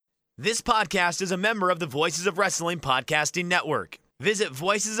This podcast is a member of the Voices of Wrestling Podcasting Network. Visit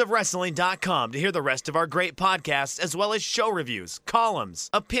voicesofwrestling.com to hear the rest of our great podcasts, as well as show reviews, columns,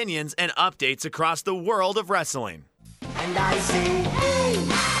 opinions, and updates across the world of wrestling. And I say, hey,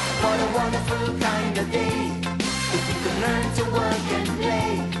 what a wonderful kind of day. If we could learn to work and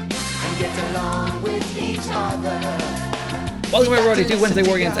play and get along with each other. Welcome everybody to Wednesday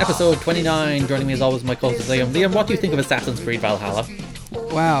War Games episode 29. Joining me as always my co-host Liam. Liam, what do you think of Assassin's Creed Valhalla?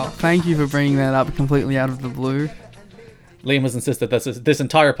 Wow, thank you for bringing that up completely out of the blue. Liam has insisted that this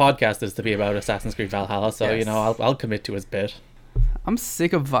entire podcast is to be about Assassin's Creed Valhalla, so, Yes. you know, I'll commit to his bit. I'm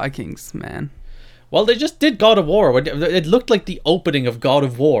sick of Vikings, man. Well, they just did God of War. It looked like the opening of God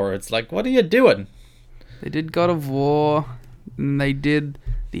of War. It's like, what are you doing? They did God of War, and they did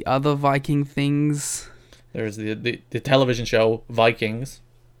the other Viking things. There's the television show Vikings.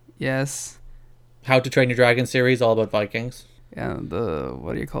 Yes. How to Train Your Dragon series, all about Vikings. Yeah,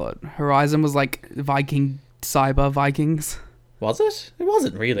 what do you call it? Horizon was like Viking, cyber Vikings. Was it? It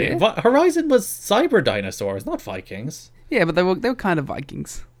wasn't really. Yeah. Horizon was cyber dinosaurs, not Vikings. Yeah, but they were kind of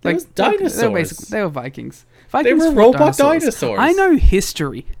Vikings. There was dinosaurs. They were Vikings. They were fought robot dinosaurs. I know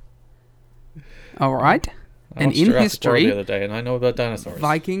history. All right? I And watched in Jurassic World history, the other day, and I know about dinosaurs.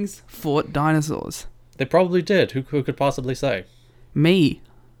 Vikings fought dinosaurs. They probably did. Who could possibly say? Me.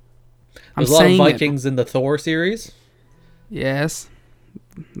 I'm There's a lot of saying Vikings in the Thor series. Yes.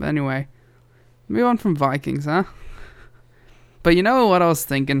 Anyway, move on from Vikings, huh? But you know what I was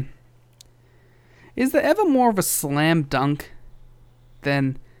thinking? Is there ever more of a slam dunk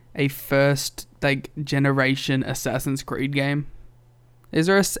than a first generation Assassin's Creed game? Is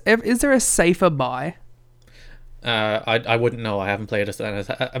there a safer buy? I wouldn't know. I haven't played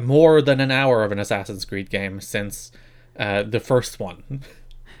more than an hour of an Assassin's Creed game since the first one.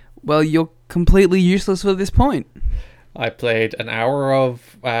 Well, you're completely useless for this point. I played an hour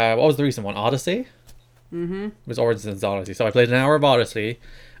of what was the recent one? Odyssey. Mm-hmm. It was Origins Odyssey. So I played an hour of Odyssey.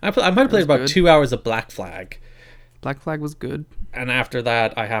 I might have played about good. 2 hours of Black Flag. Black Flag was good. And after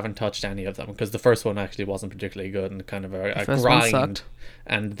that, I haven't touched any of them because the first one actually wasn't particularly good and kind of a first one grind. sucked.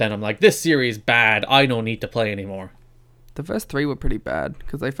 And then I'm like, this series bad. I don't need to play anymore. The first 3 were pretty bad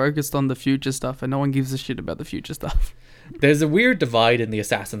because they focused on the future stuff and no one gives a shit about the future stuff. There's a weird divide in the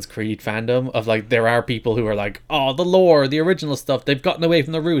Assassin's Creed fandom of like there are people who are like, oh, the lore, the original stuff, they've gotten away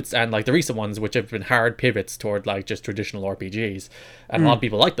from the roots, and like the recent ones which have been hard pivots toward like just traditional RPGs, and a lot of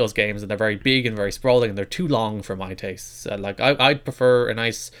people like those games and they're very big and very sprawling and they're too long for my tastes. Like I'd prefer a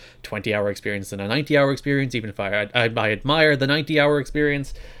nice 20-hour experience than a 90-hour experience, even if I admire the 90-hour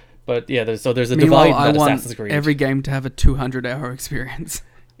experience. But yeah, there's a divide Meanwhile, in I that want Assassin's Creed. every game to have a 200-hour experience.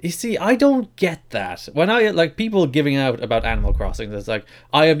 You see, I don't get that. When I like people giving out about Animal Crossing, it's like,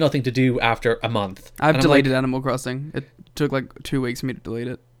 I have nothing to do after a month. I've And I'm deleted like, Animal Crossing. It took like 2 weeks for me to delete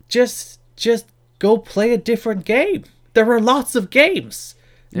it. Just go play a different game. There are lots of games.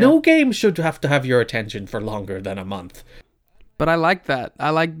 Yeah. No game should have to have your attention for longer than a month. But I like that. I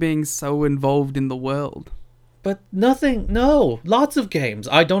like being so involved in the world. But lots of games.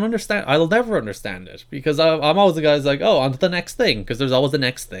 I don't understand. I'll never understand it because I'm always the guy who's like, oh, on to the next thing, because there's always the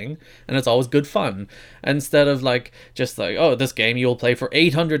next thing and it's always good fun. Instead of like, just like, oh, this game you'll play for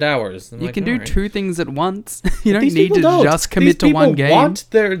 800 hours. You can do 2 things at once. You don't These need to people don't. just commit to These one people game. want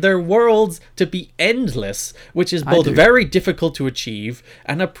their worlds to be endless, which is I both do. very difficult to achieve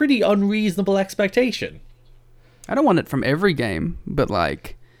and a pretty unreasonable expectation. I don't want it from every game, but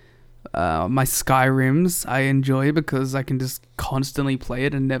like my Skyrims I enjoy because I can just constantly play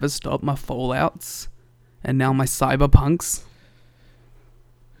it and never stop. My Fallouts and now my Cyberpunks.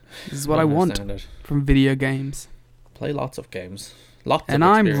 This is what I want Understand it. from video games. Play lots of games. Lots And of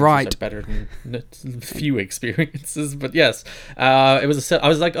I'm experiences right. are better than few experiences. But yes, I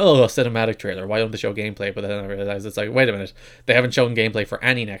was like, oh, a cinematic trailer. Why don't they show gameplay? But then I realized it's like, wait a minute, they haven't shown gameplay for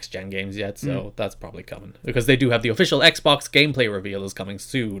any next gen games yet, so that's probably coming because they do have the official Xbox gameplay reveal is coming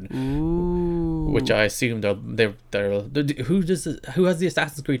soon. Ooh. Which I assume they're who has the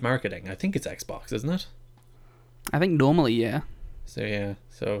Assassin's Creed marketing? I think it's Xbox, isn't it? I think normally, yeah. So yeah,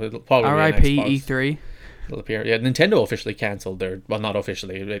 so it'll probably R.I.P. be an Xbox. E3. It'll appear. Yeah, Nintendo officially cancelled their. Well, not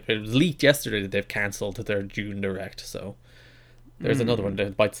officially. It was leaked yesterday that they've cancelled their June Direct. So there's another one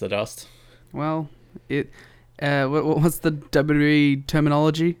that bites the dust. Well, what's the WWE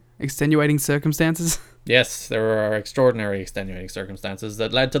terminology? Extenuating circumstances? Yes, there are extraordinary extenuating circumstances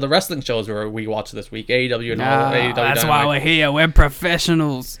that led to the wrestling shows where we watched this week. AEW and all. AEW That's why Dynamite we're here. We're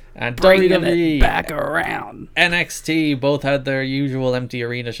professionals. and Bringing WWE. it back around. NXT both had their usual empty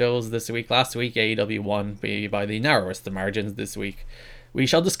arena shows this week. Last week, AEW won by the narrowest of margins this week. we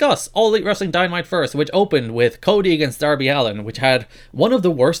shall discuss All Elite Wrestling Dynamite first, which opened with Cody against Darby Allin, which had one of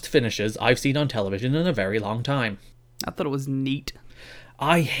the worst finishes I've seen on television in a very long time. I thought it was neat.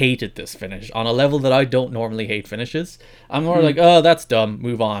 I hated this finish on a level that I don't normally hate finishes. I'm more like, oh, that's dumb,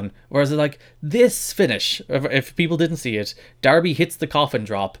 move on. Whereas like this finish, if people didn't see it, Darby hits the coffin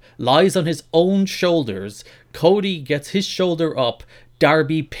drop, lies on his own shoulders, Cody gets his shoulder up,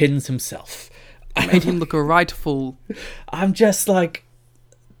 Darby pins himself. Made him look a right fool. I'm just like,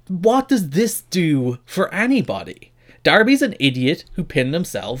 what does this do for anybody? Darby's an idiot who pinned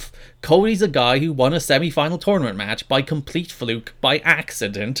himself. Cody's a guy who won a semi-final tournament match by complete fluke, by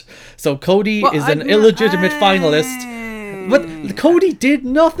accident. So Cody is an illegitimate finalist. But Cody did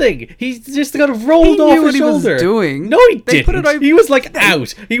nothing. He just got rolled off his shoulder. He doing. No, he didn't. He was like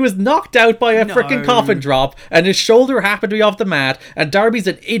out. He was knocked out by a freaking coffin drop, and his shoulder happened to be off the mat. And Darby's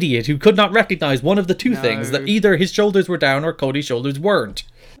an idiot who could not recognize one of the two things, that either his shoulders were down or Cody's shoulders weren't.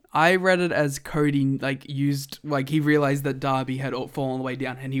 I read it as Cody he realized that Darby had fallen all the way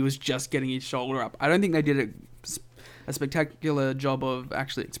down and he was just getting his shoulder up. I don't think they did a spectacular job of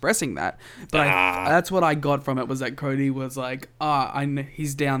actually expressing that, but that's what I got from it, was that Cody was like,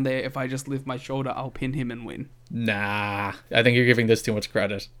 he's down there, if I just lift my shoulder I'll pin him and win. Nah, I think you're giving this too much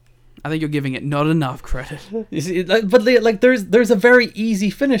credit. I think you're giving it not enough credit. You see, but there's a very easy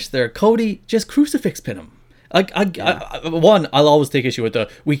finish there. Cody just crucifix pin him. I'll always take issue with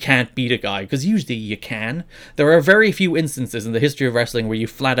we can't beat a guy, because usually you can. There are very few instances in the history of wrestling where you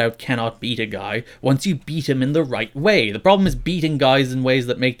flat out cannot beat a guy once you beat him in the right way. The problem is beating guys in ways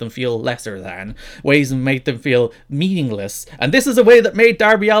that make them feel lesser than, ways that make them feel meaningless. And this is a way that made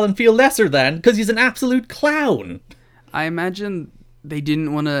Darby Allin feel lesser than, because he's an absolute clown. I imagine they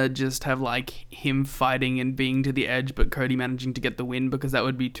didn't want to just have him fighting and being to the edge, but Cody managing to get the win, because that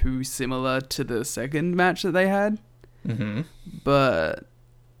would be too similar to the second match that they had. Mm-hmm. But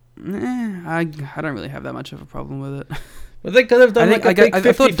I don't really have that much of a problem with it. But they could have done a big 50-50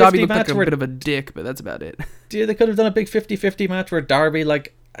 I thought Darby looked match like a bit of a dick, but that's about it. Yeah, they could have done a big 50-50 match where Darby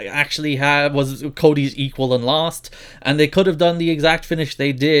actually was Cody's equal and lost, and they could have done the exact finish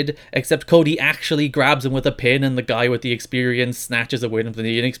they did, except Cody actually grabs him with a pin and the guy with the experience snatches a win from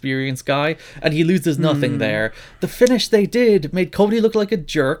the inexperienced guy, and he loses nothing there. The finish they did made Cody look like a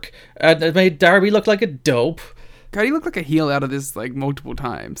jerk, and it made Darby look like a dope. Cody looked like a heel out of this multiple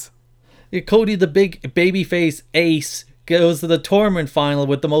times. Yeah, Cody, the big babyface ace, goes to the tournament final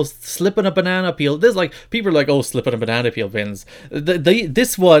with the most slip on a banana peel. This people are like, oh, slip on a banana peel wins.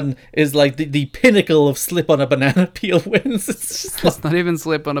 This one is the pinnacle of slip on a banana peel wins. It's not even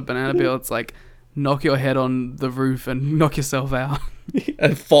slip on a banana peel. It's knock your head on the roof and knock yourself out.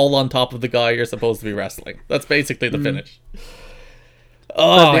 And fall on top of the guy you're supposed to be wrestling. That's basically the finish.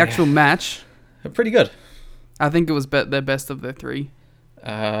 Oh, the actual match, pretty good. I think it was their best of their three.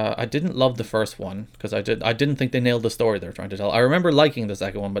 I didn't love the first one because I didn't think they nailed the story they're trying to tell. I remember liking the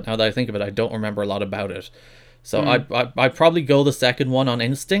second one, but now that I think of it, I don't remember a lot about it. So I'd probably go the second one on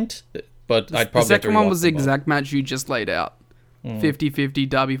instinct, but I'd probably. The second one was the exact match you just laid out. 50-50,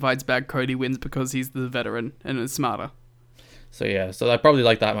 Darby fights back, Cody wins because he's the veteran and is smarter. So yeah, so I probably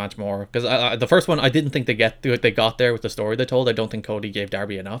like that match more because the first one I didn't think they got there with the story they told. I don't think Cody gave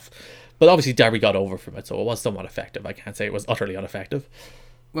Darby enough, but obviously Darby got over from it, so it was somewhat effective. I can't say it was utterly ineffective.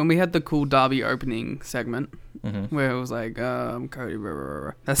 When we had the cool Darby opening segment where it was Cody,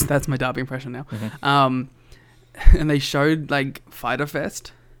 that's my Darby impression now. And they showed Fyter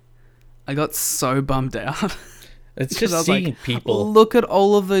Fest. I got so bummed out. It's just seeing people. Look at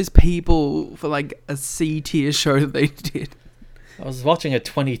all of those people for a C tier show that they did. I was watching a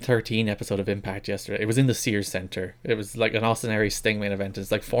 2013 episode of Impact yesterday. It was in the Sears Center. It was an Austin Aries Sting main event. It's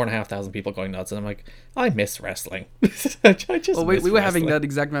 4,500 people going nuts, and I'm like, I miss wrestling. We were having that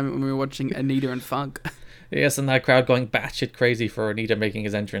exact moment when we were watching Anita and Funk. Yes, and that crowd going batshit crazy for Anita making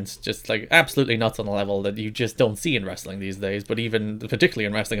his entrance, just absolutely nuts on a level that you just don't see in wrestling these days, but even particularly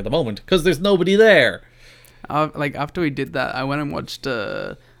in wrestling at the moment, because there's nobody there. After we did that, I went and watched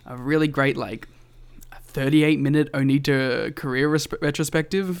a really great 38-minute Onita career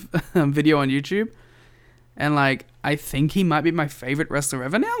retrospective video on YouTube, and I think he might be my favorite wrestler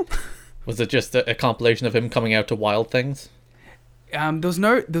ever now. Was it just a compilation of him coming out to Wild Things? There was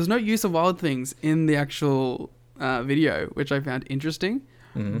no use of Wild Things in the actual video, which I found interesting,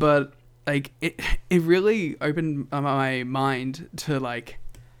 but it really opened my mind to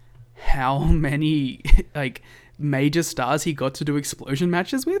how many major stars he got to do explosion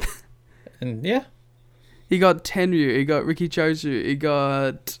matches with. And yeah, he got Tenryu, he got Riki Choshu, he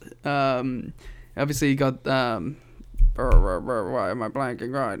got obviously he got why am I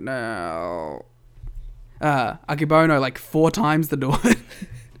blanking right now? Akebono like 4 times the door.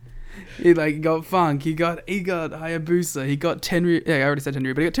 He got Funk, he got Hayabusa, he got Tenryu. Yeah, I already said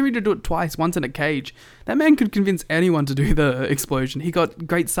Tenryu, but he got Tenryu to do it twice, once in a cage. That man could convince anyone to do the explosion. He got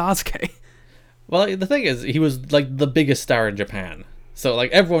Great Sasuke. Well, the thing is, he was like the biggest star in Japan. So like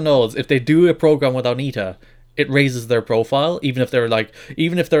everyone knows if they do a program with Onita, it raises their profile. Even if they're like,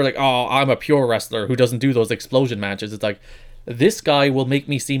 oh, I'm a pure wrestler who doesn't do those explosion matches. It's like, this guy will make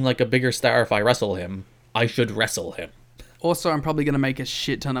me seem like a bigger star if I wrestle him. I should wrestle him. Also, I'm probably going to make a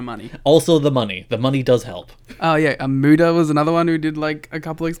shit ton of money. Also, the money. The money does help. Oh, yeah. Muda was another one who did, like, a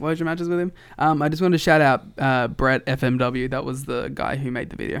couple explosion matches with him. I just wanted to shout out Brett FMW. That was the guy who made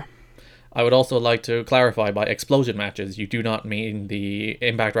the video. I would also like to clarify, by explosion matches, you do not mean the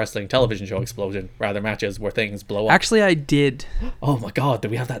Impact Wrestling television show explosion. Rather, matches where things blow up. Actually, I did. Oh, my God. Do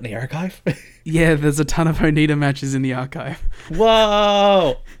we have that in the archive? Yeah, there's a ton of Onita matches in the archive.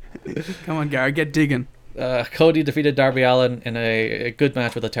 Whoa! Come on, Gary. Get digging. Cody defeated Darby Allin in a good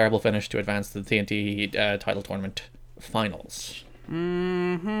match with a terrible finish to advance to the TNT title tournament finals.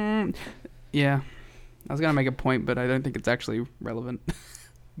 Yeah. I was going to make a point, but I don't think it's actually relevant.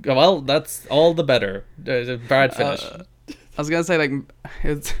 Well, that's all the better. A bad finish. I was going to say, like,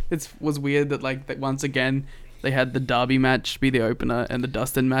 it was weird that, like, that once again, they had the Darby match be the opener and the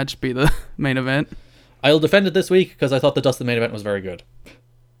Dustin match be the main event. I'll defend it this week because I thought the Dustin main event was very good.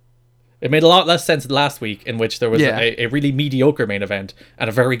 It made a lot less sense last week, in which there was a really mediocre main event and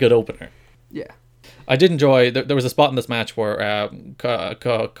a very good opener. Yeah. I did enjoy... There was a spot in this match where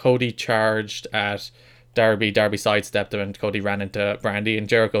Cody charged at Darby. Darby sidestepped him and Cody ran into Brandy. And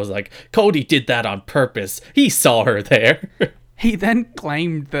Jericho was like, Cody did that on purpose. He saw her there. He then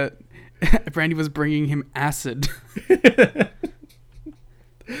claimed that Brandy was bringing him acid.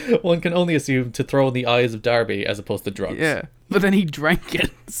 One can only assume to throw in the eyes of Darby as opposed to drugs. Yeah. But then he drank it,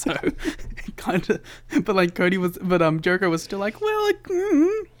 so kind of. But like Jericho was still like, well,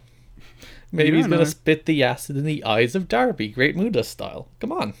 maybe he's gonna spit the acid in the eyes of Darby, Great Muda style.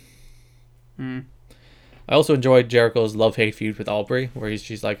 Come on. I also enjoyed Jericho's love-hate feud with Aubrey, where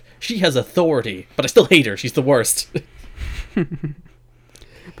she's like, she has authority, but I still hate her. She's the worst.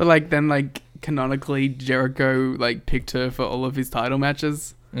 But like then like canonically, Jericho like picked her for all of his title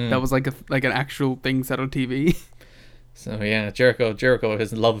matches. That was like an actual thing set on TV. So yeah, Jericho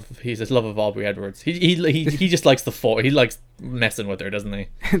he's his love of Aubrey Edwards. He just likes he likes messing with her, doesn't he?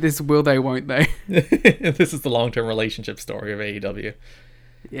 This will they, won't they? This is the long-term relationship story of AEW.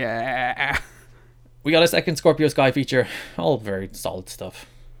 Yeah. We got a second Scorpio Sky feature. All very solid stuff.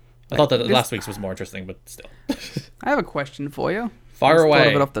 I thought that last week's was more interesting, but still. I have a question for you. Fire away. Thought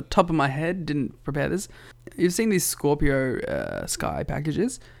of it off the top of my head. Didn't prepare this. You've seen these Scorpio Sky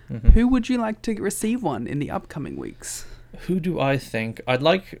packages. Who would you like to receive one in the upcoming weeks? Who do I think? I'd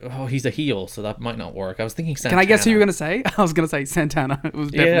like... Oh, he's a heel, so that might not work. I was thinking Santana. Can I guess who you were going to say? I was going to say Santana. It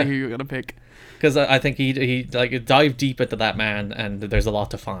was definitely who you were going to pick. Because I think he like dive deep into that man, and there's a lot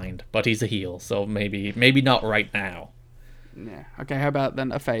to find. But he's a heel, so maybe not right now. Yeah. Okay, how about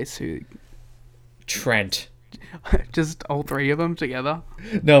then a face who... Trent. Just all three of them together?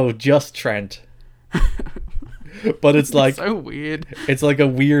 No, just Trent. But it's like... so weird. It's like a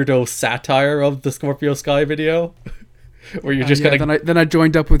weirdo satire of the Scorpio Sky video. Where you're just kind of... Then I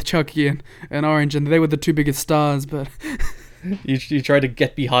joined up with Chucky and Orange, and they were the two biggest stars, but... you try to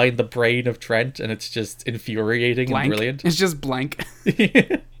get behind the brain of Trent, and it's just infuriating blank. And brilliant. It's just blank.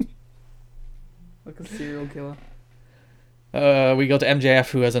 Like a serial killer. We go to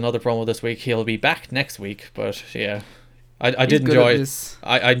MJF, who has another promo this week. He'll be back next week, but yeah... I did enjoy it.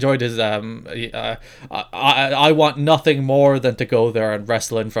 I enjoyed his... I want nothing more than to go there and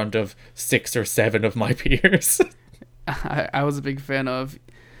wrestle in front of 6 or 7 of my peers. I was a big fan of...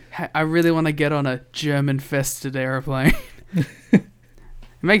 I really want to get on a German-fested airplane. It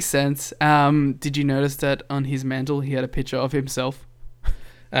makes sense. Did you notice that on his mantle he had a picture of himself?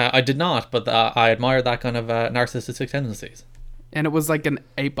 I did not, but I admire that kind of narcissistic tendencies. And it was like an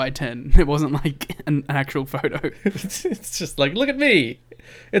 8x10. It wasn't like an actual photo. It's just like, look at me.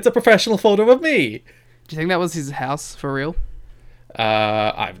 It's a professional photo of me. Do you think that was his house for real?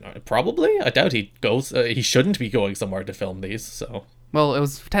 Probably. I doubt he goes. He shouldn't be going somewhere to film these. So. Well, it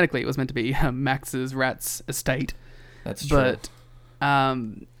was meant to be Max's Rat's estate. That's true. But,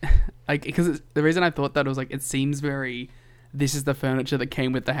 like, because the reason I thought that was like, it seems very. This is the furniture that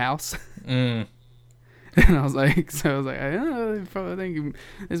came with the house. And I was like, I probably think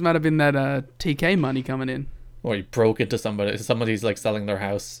this might have been that TK money coming in. Or he broke into somebody's like selling their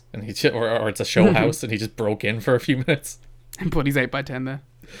house, and or it's a show house, and he just broke in for a few minutes and put his 8x10 there.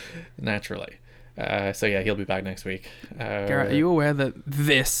 Naturally. So yeah, he'll be back next week. Garrett, are you aware that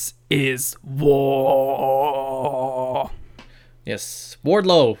this is war? Yes,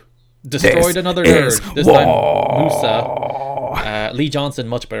 Wardlow destroyed another nerd. This time, Musa. Lee Johnson,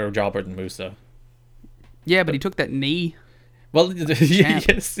 much better jobber than Musa. Yeah, but he took that knee. Well, Champ.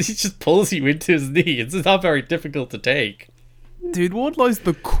 yes, he just pulls you into his knee. It's not very difficult to take. Dude, Wardlow's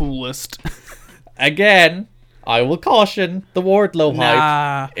the coolest. Again, I will caution the Wardlow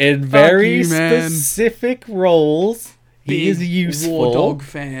Nah, hype. In fuck very you, man. specific roles, he is Big useful. War Dog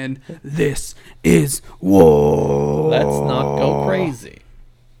fan. This is war. Let's not go crazy.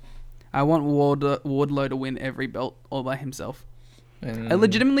 I want Wardlow to win every belt all by himself. And I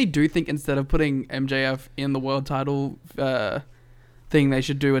legitimately do think instead of putting MJF in the world title thing, they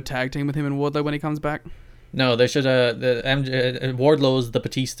should do a tag team with him and Wardlow when he comes back. no, they should. Wardlow's the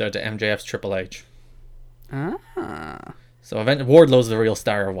Batista to MJF's Triple H. Ah. So Wardlow's the real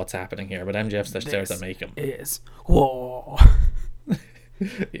star of what's happening here, but MJF's the star to make him. Is war.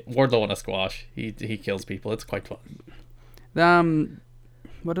 Wardlow on a squash. He kills people. It's quite fun.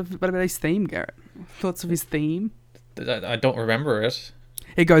 What about his theme, Garrett? Thoughts of his theme? I don't remember it.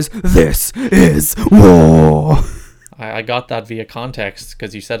 It goes, "This is war." I got that via context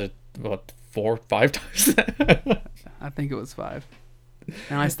because you said it, what, 4 or 5 times? I think it was 5.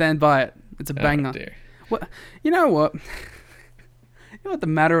 And I stand by it. It's a banger. Oh, dear. What? You know what? You know what the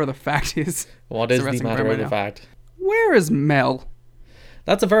matter of the fact is? What It's is a the wrestling matter promo of the now. fact? Where is Mel?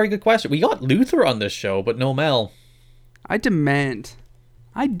 That's a very good question. We got Luther on this show, but no Mel. I demand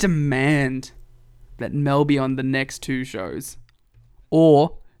that Mel be on the next 2 shows.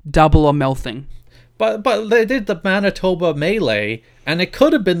 Or double or Mel thing. But they did the Manitoba Melee, and it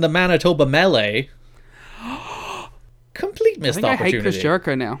could have been the Manitoba Melee. Complete I missed think I hate opportunity. Chris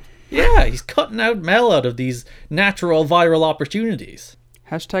Jericho now. Yeah, he's cutting out Mel out of these natural viral opportunities.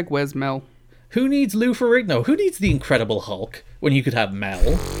 Hashtag where's Mel? Who needs Lou Ferrigno? Who needs the Incredible Hulk when you could have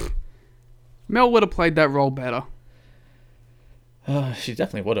Mel? Mel would have played that role better. She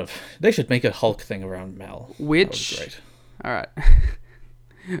definitely would have. They should make a Hulk thing around Mel. Which- That would be great. Alright.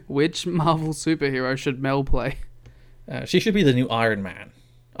 Which Marvel superhero should Mel play? She should be the new Iron Man.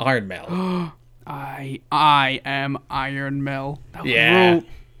 Iron Mel. I am Iron Mel. That would Yeah. rule.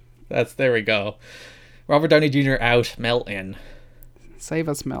 There we go. Robert Downey Jr. out, Mel in. Save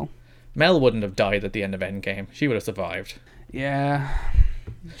us, Mel. Mel wouldn't have died at the end of Endgame. She would have survived. Yeah.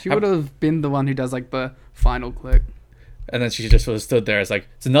 She would have been the one who does like the final click. And then she just would have stood there as like,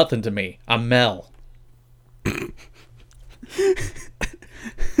 it's nothing to me. I'm Mel.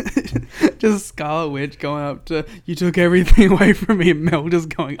 Just Scarlet Witch going up to, "You took everything away from me," and Mel just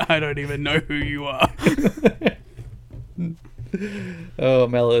going, "I don't even know who you are." Oh,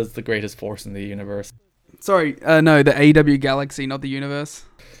 Mel is the greatest force in the universe. Sorry, no, the AW Galaxy, not the universe.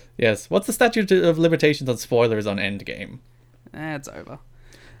 Yes. What's the statute of limitations on spoilers on Endgame? It's over.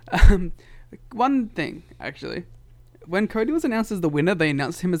 One thing, actually. When Cody was announced as the winner, they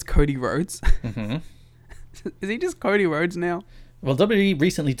announced him as Cody Rhodes. Mm-hmm. Is he just Cody Rhodes now? Well, WWE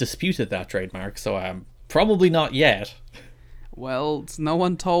recently disputed that trademark, so probably not yet. Well, no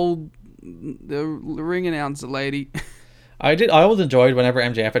one told the ring announcer lady. I always enjoyed whenever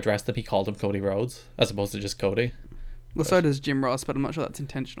MJF addressed him, he called him Cody Rhodes, as opposed to just Cody. Well, so does Jim Ross, but I'm not sure that's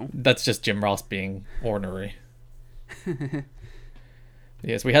intentional. That's just Jim Ross being ornery.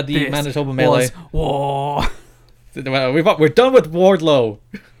 Yes, we had the Manitoba Melee. War. We're done with Wardlow.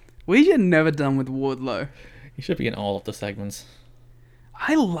 We should never done with Wardlow. He should be in all of the segments.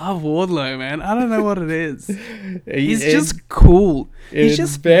 I love Wardlow, man. I don't know what it is. He's In- just cool. He's in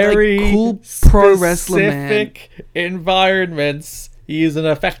just very like cool pro wrestler, man. specific environments. He is an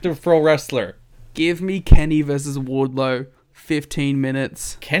effective pro wrestler. Give me Kenny versus Wardlow, 15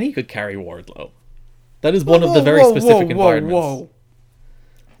 minutes. Kenny could carry Wardlow. That is one of the very specific environments.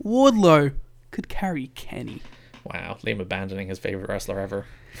 Wardlow could carry Kenny. Wow, Liam abandoning his favorite wrestler ever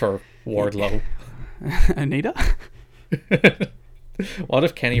for Wardlow. Anita? What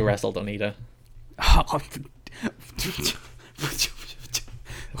if Kenny wrestled Onita?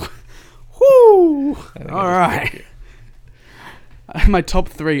 Woo! I think All that was right. pretty My top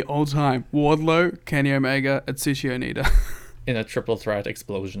 3 all time: Wardlow, Kenny Omega, Atsushi Onita. cute. In a triple threat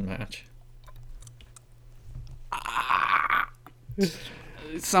explosion match.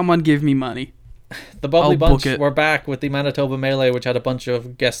 Someone give me money. The Bubbly I'll Bunch book it. were back with the Manitoba Melee, which had a bunch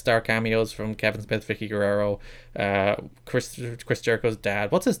of guest star cameos from Kevin Smith, Vicky Guerrero, Chris Jericho's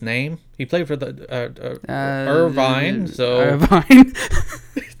dad. What's his name? He played for the Irvine, so Irvine.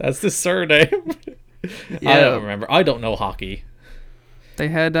 that's the surname. Yeah. I don't remember. I don't know hockey. They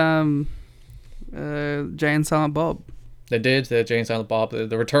had Jay and Silent Bob. They did. They had Jay and Silent Bob.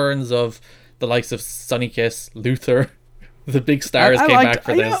 The returns of the likes of Sonny Kiss, Luther. The big stars came back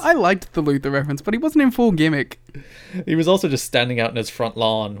for this. I liked the Luther reference, but he wasn't in full gimmick. He was also just standing out in his front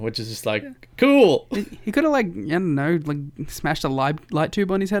lawn, which is just like, cool. He could have, like, I don't know, like smashed a light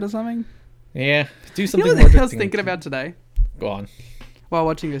tube on his head or something. Yeah, do something You know more what I was interesting. thinking about today Go on. while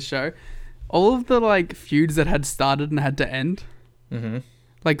watching this show? All of the, like, feuds that had started and had to end. Mm-hmm.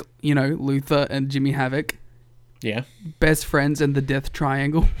 Like, you know, Luther and Jimmy Havoc. Yeah. Best friends and the Death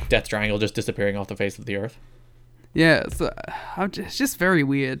Triangle. Death Triangle just disappearing off the face of the earth. Yeah, so it's just very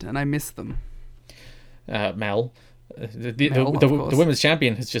weird, and I miss them. Mel. Mel, of The course. women's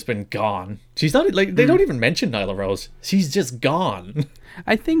champion has just been gone. She's not, like, they don't even mention Nyla Rose. She's just gone.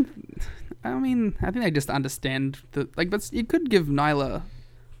 I think they just understand that, like, but you could give Nyla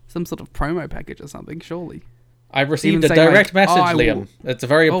some sort of promo package or something, surely. I've received Even a say, like, direct message, "Oh, I will-" Liam. It's a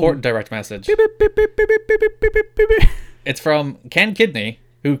very important direct message. Beep, beep, beep, beep, beep, beep, beep, beep, beep, beep, beep. It's from Ken Kidney,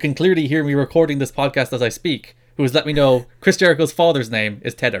 who can clearly hear me recording this podcast as I speak, who has let me know Chris Jericho's father's name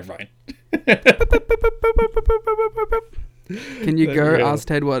is Ted Irvine. Can you go Yeah. ask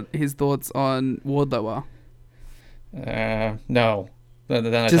Ted what his thoughts on Wardlow are? No. Then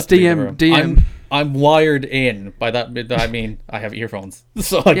I'd Just have to leave the DM. room. I'm wired in. By that I mean I have earphones,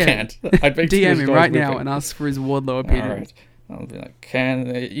 so I Yeah. can't. I'd make DM sure him doors right now moving. and ask for his Wardlow opinion. All right. I'll be like,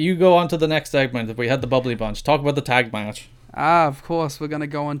 Ken, you go on to the next segment. If we had the bubbly bunch, talk about the tag match. Of course, we're going to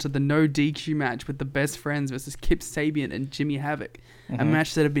go on to the no DQ match with the Best Friends versus Kip Sabian and Jimmy Havoc. A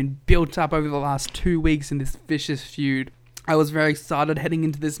match that had been built up over the last 2 weeks in this vicious feud. I was very excited heading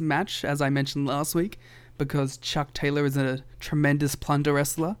into this match, as I mentioned last week, because Chuck Taylor is a tremendous plunder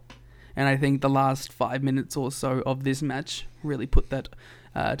wrestler. And I think the last 5 minutes or so of this match really put that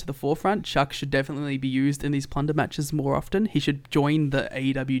to the forefront. Chuck should definitely be used in these plunder matches more often. He should join the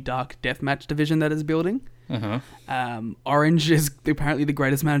AEW Dark Deathmatch division that is building. Orange is apparently the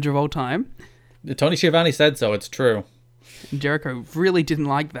greatest manager of all time. Tony Schiavone said so. It's true. And Jericho really didn't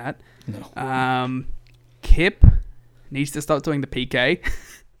like that. No. Kip needs to stop doing the PK.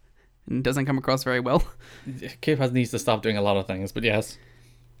 And doesn't come across very well. Kip needs to stop doing a lot of things, but yes.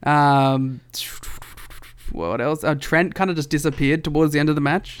 What else? Trent kind of just disappeared towards the end of the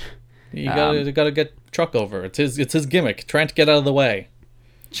match. You gotta get Truck over. It's his gimmick. Trent, get out of the way.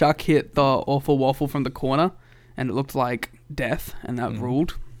 Chuck hit the awful waffle from the corner, and it looked like death, and that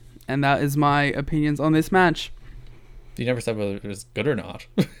ruled. And that is my opinions on this match. You never said whether it was good or not.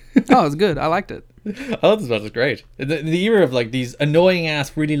 Oh, it was good. I liked it. I thought this match was great. In the era of like these annoying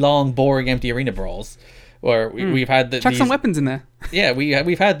ass, really long, boring, empty arena brawls, where we've had Chuck these, some weapons in there. yeah,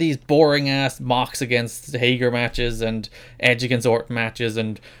 we've had these boring ass Mox against Hager matches and Edge against Orton matches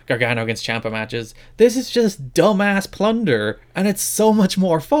and Gargano against Ciampa matches. This is just dumbass plunder, and it's so much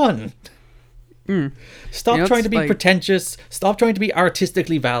more fun. Stop You know, trying it's to be like- pretentious. Stop trying to be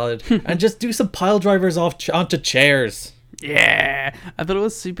artistically valid, and just do some pile drivers onto chairs. Yeah. I thought it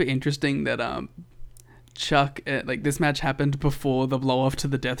was super interesting that Chuck, like this match happened before the blow off to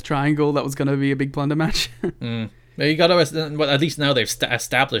the Death Triangle. That was going to be a big plunder match. You got to, well, at least now they've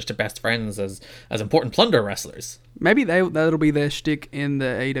established the Best Friends as important plunder wrestlers. Maybe that'll be their shtick in the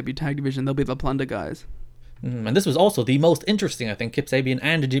AEW tag division. They'll be the plunder guys. And this was also the most interesting, I think, Kip Sabian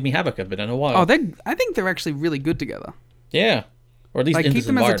and Jimmy Havoc have been in a while. Oh, I think they're actually really good together. Yeah. Or at least Like, in keep this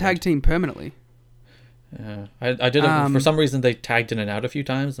them as a environment. tag team permanently. I did it, for some reason they tagged in and out a few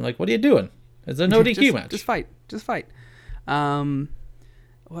times. I'm like, what are you doing? It's a no DQ match. Just fight. Well,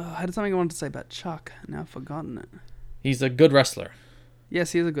 I had something I wanted to say about Chuck. Now I've forgotten it. He's a good wrestler.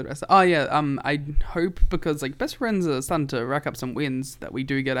 Yes, he is a good wrestler. Oh yeah. I hope, because like Best Friends are starting to rack up some wins, that we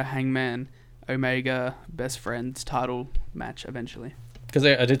do get a Hangman Omega Best Friends title match eventually. Because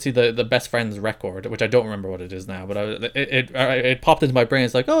I did see the Best Friends record, which I don't remember what it is now, but it popped into my brain.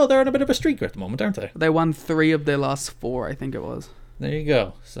 It's like, oh, they're on a bit of a streak at the moment, aren't they? They won 3 of their last 4, I think it was. There you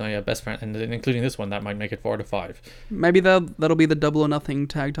go. So yeah, Best Friend, and including this one, that might make it 4 to 5. Maybe that'll be the Double or Nothing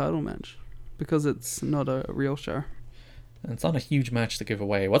tag title match, because it's not a real show. And it's not a huge match to give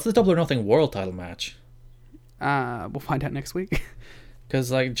away. What's the Double or Nothing world title match? We'll find out next week.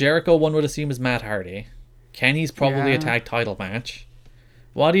 Because like Jericho, one would assume is Matt Hardy. Kenny's probably Yeah. a tag title match.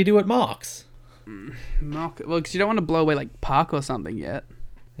 What do you do at Mox? Well, because you don't want to blow away like Park or something yet.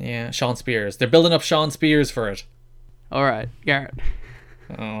 Yeah, Sean Spears. They're building up Sean Spears for it. All right, Garrett.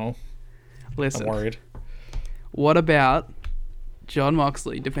 Oh, Listen. I'm worried. What about John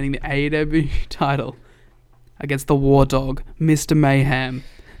Moxley defending the AEW title against the War Dog, Mr. Mayhem?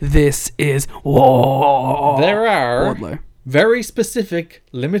 This is war. There are Wardlow. very specific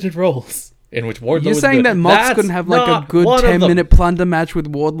limited roles in which Wardlow You're is saying good. that Mox That's couldn't have like a not good one of them. 10-minute plunder match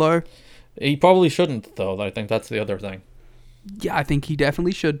with Wardlow? He probably shouldn't, though. I think that's the other thing. Yeah, I think he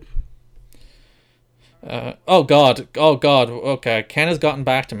definitely should. Oh god. Okay, Ken has gotten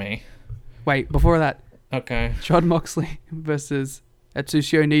back to me. Wait, before that, Okay. Jon Moxley versus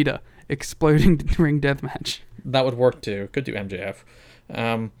Atsushi Onita, exploding ring death match. That would work too. Could do MJF.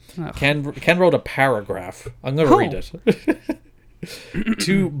 Ugh. Ken wrote a paragraph. I'm going to Oh. read it.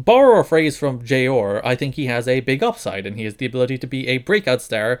 To borrow a phrase from JR, I think he has a big upside, and he has the ability to be a breakout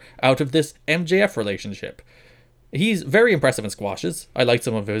star out of this MJF relationship. He's very impressive in squashes. I like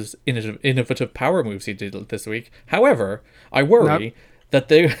some of his innovative power moves he did this week. However, I worry that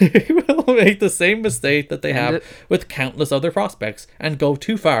they will make the same mistake that they have it. with countless other prospects and go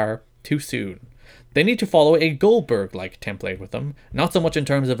too far too soon. They need to follow a Goldberg-like template with him, not so much in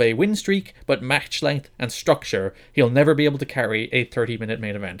terms of a win streak, but match length and structure. He'll never be able to carry a 30-minute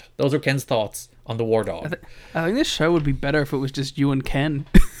main event. Those are Ken's thoughts on the War Dog. I think this show would be better if it was just you and Ken.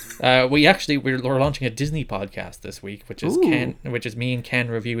 We're launching a Disney podcast this week, which is Ooh. which is me and Ken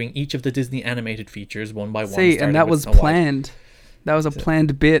reviewing each of the Disney animated features one by one. See, starting and that with was Snow White. planned. That was a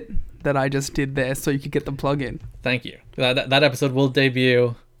planned bit that I just did there so you could get the plug in. Thank you. That episode will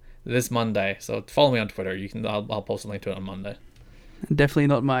debut this Monday, so follow me on Twitter. I'll post a link to it on Monday. Definitely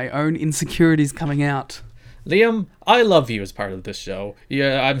not my own insecurities coming out. Liam, I love you as part of this show.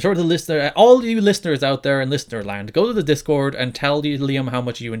 Yeah, I'm sure all you listeners out there in listener land, go to the Discord and tell Liam how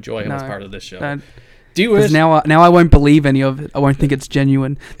much you enjoy him as No, part of this show. don't. Do Because it. now I won't believe any of it. I won't think it's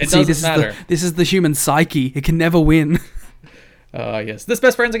genuine. It See, doesn't matter. This is the human psyche. It can never win. Yes. This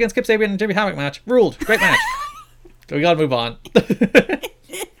best friends against Kip Sabian and Jimmy Havoc match ruled. Great match. So we gotta move on.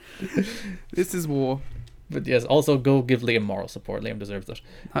 This is war. But yes, also go give Liam moral support. Liam deserves it.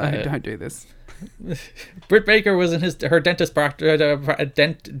 Don't do this. Britt Baker was in her dentist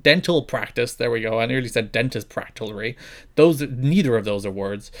dental practice. There we go. I nearly said dentist practillery. Neither of those are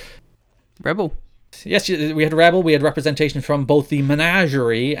words. Rebel. Yes, we had Rebel. We had representation from both the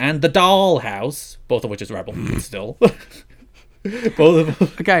Menagerie and the Dollhouse, both of which is Rebel still. Both of them.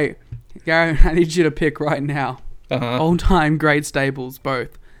 Okay, Gary, I need you to pick right now. Old time great stables,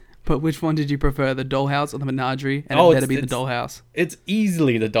 both. But which one did you prefer, the Dollhouse or the Menagerie? And it better be the Dollhouse. It's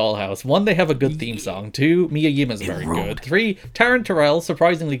easily the Dollhouse. 1, they have a good theme song. 2, Mia Yima's very good. 3, Taryn Terrell,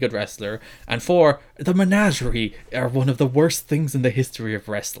 surprisingly good wrestler. And 4, the Menagerie are one of the worst things in the history of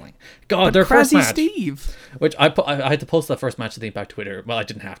wrestling. God, their first Crazy match, Steve. which I had to post that first match to the Impact Twitter. Well, I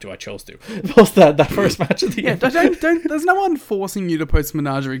didn't have to. I chose to post that first match of the Yeah, Impact. don't. There's no one forcing you to post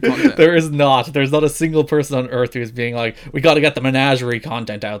Menagerie content. There is not. There's not a single person on earth who's being like, we got to get the Menagerie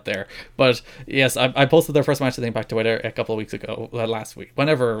content out there. But yes, I posted their first match to the Impact Twitter a couple of weeks ago, last week,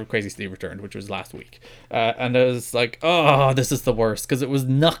 whenever Crazy Steve returned, which was last week. And it was like, oh, this is the worst, because it was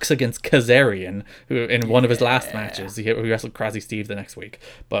Nux against Kazarian, who in one of his last matches, he wrestled Crazy Steve the next week.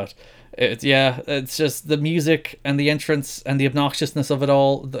 But it's just the music and the entrance and the obnoxiousness of it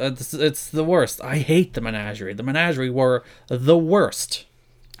all. It's the worst. I hate the Menagerie. The Menagerie were the worst.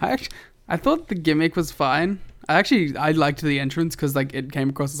 I thought the gimmick was fine. I liked the entrance because like it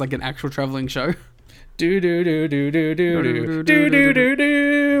came across as like an actual traveling show. Do do do do do do do do do do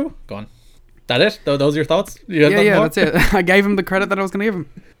do. Go on. That it? Those are your thoughts? You had nothing Yeah, more? that's it. I gave him the credit that I was going to give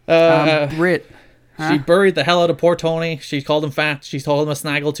him. Britt. She buried the hell out of poor Tony. She called him fat. She called him a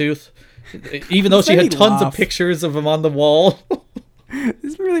snaggletooth. Even though she had made me tons of laugh. pictures of him on the wall.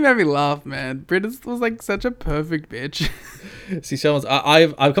 This really made me laugh, man. Britt was like such a perfect bitch. See, Sean's,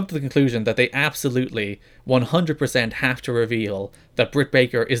 I've come to the conclusion that they absolutely 100% have to reveal that Britt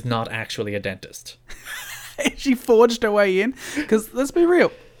Baker is not actually a dentist. She forged her way in. Because let's be real,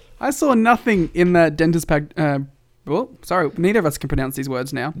 I saw nothing in that dentist pack. Well, sorry, neither of us can pronounce these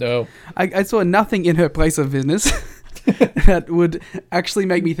words now. No. I saw nothing in her place of business that would actually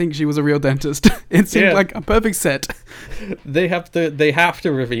make me think she was a real dentist. It seemed like a perfect set. They have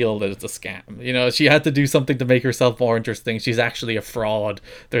to reveal that it's a scam. You know, she had to do something to make herself more interesting. She's actually a fraud.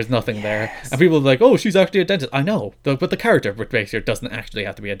 There's nothing there. And people are like, oh, she's actually a dentist. I know. But the character of Britt Baker doesn't actually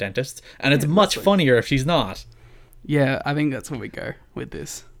have to be a dentist. And it's much funnier if she's not. Yeah, I think that's where we go with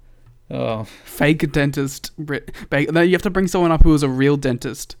this. Oh. Fake dentist Britt Baker. No, you have to bring someone up who is a real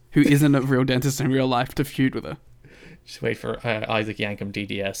dentist, who isn't a real dentist in real life, to feud with her. Just wait for Isaac Yankem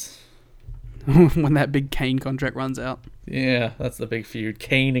DDS. When that big Kane contract runs out. Yeah, that's the big feud.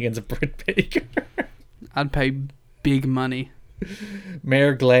 Kane against Britt Baker. I'd pay big money.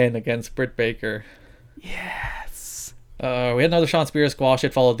 Mayor Glenn against Britt Baker. Yes. We had another Sean Spears squash.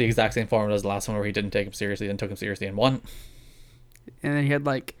 It followed the exact same formula as the last one, where he didn't take him seriously, then took him seriously and won. And then he had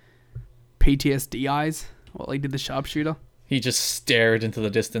like PTSD eyes while he did the sharpshooter. He just stared into the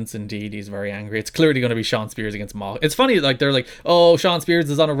distance. Indeed, he's very angry. It's clearly going to be Sean Spears against Mox. It's funny, like they're like, oh, Sean Spears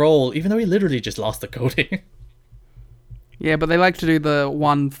is on a roll, even though he literally just lost to Cody. Yeah, but they like to do the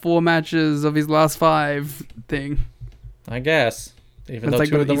won 4 matches of his last 5 thing. I guess. Even It's though like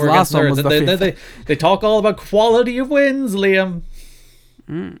 2 of them his were last against one nerds. was And the they talk all about quality of wins, Liam.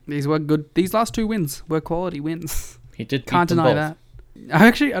 These were good. These last 2 wins were quality wins. He did beat Can't them deny both. that.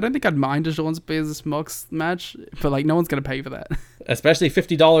 I don't think I'd mind a Sean Spears Mox match, but like no one's gonna pay for that. Especially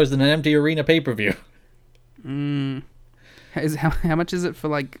 $50 in an empty arena pay-per-view. How much is it for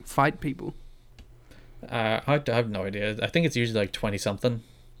like fight people? I have no idea. I think it's usually like 20 something.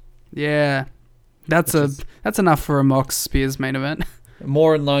 Yeah, that's enough for a Mox Spears main event.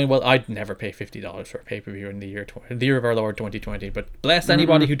 More in line. Well, I'd never pay $50 for a pay-per-view in the year of our Lord 2020. But bless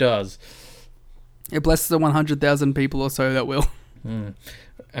anybody who does. It blesses the 100,000 people or so that will.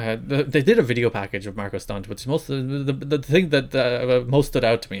 They did a video package of Marco Stunt, which the thing that most stood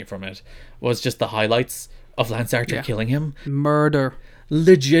out to me from it was just the highlights of Lance Archer killing him. Murder.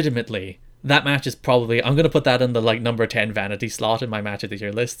 Legitimately, that match is probably, I'm gonna put that in the like number 10 vanity slot in my match of the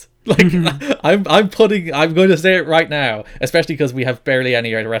year list. Like I'm going to say it right now, especially because we have barely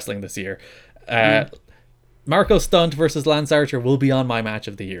any wrestling this year. Marco Stunt versus Lance Archer will be on my match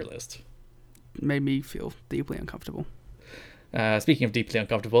of the year list. Made me feel deeply uncomfortable. Speaking of deeply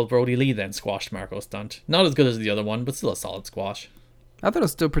uncomfortable, Brody Lee then squashed Marco Stunt. Not as good as the other one, but still a solid squash. I thought it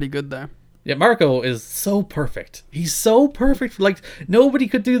was still pretty good though. Yeah, Marco is so perfect. He's so perfect. Like, nobody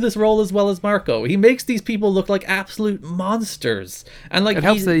could do this role as well as Marco. He makes these people look like absolute monsters. And like, It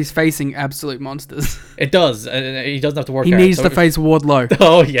helps that he's facing absolute monsters. It does. He doesn't have to work He hard. needs to face Wardlow.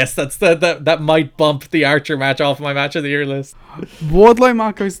 Oh yes, that might bump the Archer match off my match of the year list. Wardlow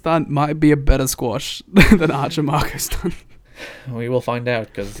Marco Stunt might be a better squash than Archer Marco Stunt. We will find out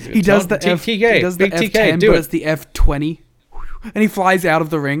because He does the TK. He does the Big TK. F10, Do but it. it's the F20, and he flies out of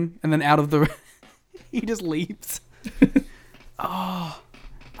the ring, and then out of the he just leaves. Oh,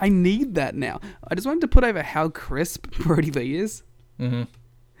 I need that now. I just wanted to put over how crisp Brody Lee is. Mm-hmm.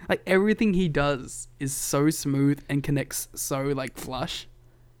 Like everything he does is so smooth and connects so like flush.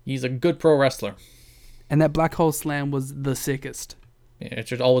 He's a good pro wrestler. And that black hole slam was the sickest. Yeah, it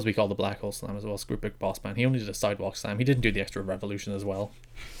should always be called the Black Hole Slam as well. Screw Big Boss Man. He only did a sidewalk slam. He didn't do the extra revolution as well.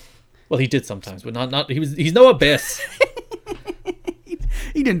 Well, he did sometimes, but not. He's no Abyss.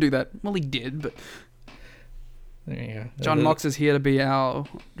 He didn't do that. Well, he did, but There you go. John Mox is here to be our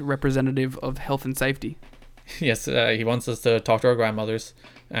representative of health and safety. Yes, he wants us to talk to our grandmothers,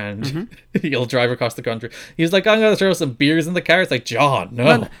 and he'll drive across the country. He's like, I'm gonna throw some beers in the car. It's like, John,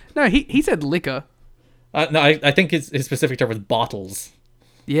 no. No, he said liquor. No, I think his specific term was bottles.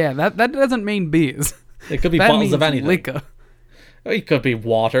 Yeah, that doesn't mean beers. It could be That bottles means of anything. liquor. It could be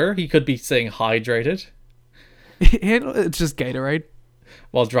water. He could be saying hydrated It's just Gatorade.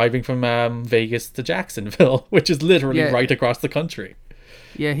 while driving from Vegas to Jacksonville, which is literally Yeah. right across the country.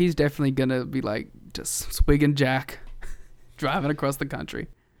 Yeah, he's definitely gonna be like just swigging Jack, driving across the country.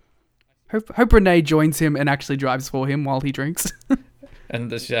 Hope Renee joins him and actually drives for him while he drinks.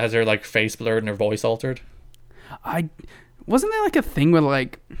 And she has her like face blurred and her voice altered. Wasn't there like a thing where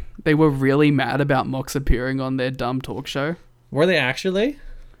like they were really mad about Mox appearing on their dumb talk show? Were they actually?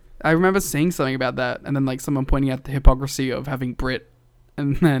 I remember seeing something about that, and then like someone pointing out the hypocrisy of having Brit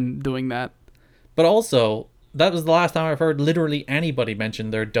and then doing that. But also, that was the last time I've heard literally anybody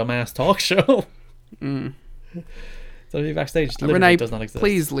mention their dumbass talk show. So if backstage literally Renee, does not exist.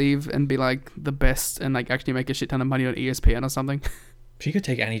 please leave and be like the best and like actually make a shit ton of money on ESPN or something. She could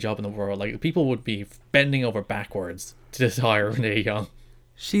take any job in the world. Like, people would be bending over backwards to hire Renee Young.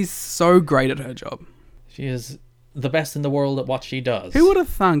 She's so great at her job. She is the best in the world at what she does. Who would have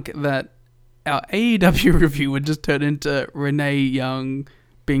thunk that our AEW review would just turn into Renee Young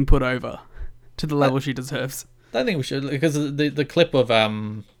being put over to the level she deserves? I think we should, because the clip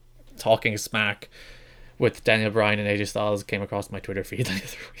of talking smack with Daniel Bryan and AJ Styles came across my Twitter feed the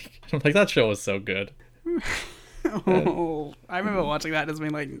other week. I'm like, that show was so good. Oh, I remember watching that and just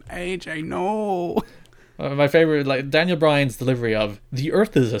being like, AJ, no. My favorite, like, Daniel Bryan's delivery of "the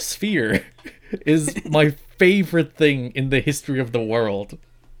Earth is a sphere" is my favorite thing in the history of the world.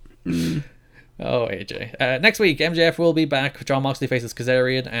 Oh, AJ. Next week, MJF will be back. John Moxley faces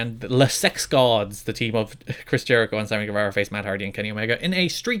Kazarian, and Le Sex Gods, the team of Chris Jericho and Sammy Guevara, face Matt Hardy and Kenny Omega in a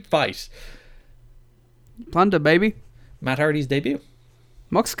street fight. Plunder, baby. Matt Hardy's debut.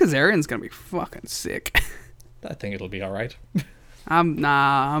 Mox Kazarian's gonna be fucking sick. I think it'll be alright.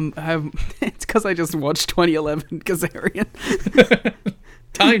 It's because I just watched 2011 Kazarian.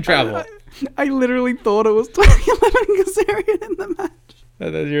 Time travel. I literally thought it was 2011 Kazarian in the match.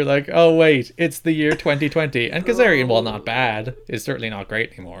 And then you're like, oh wait, it's the year 2020. And Kazarian, while not bad, is certainly not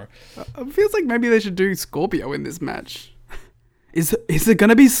great anymore. It feels like maybe they should do Scorpio in this match. Is it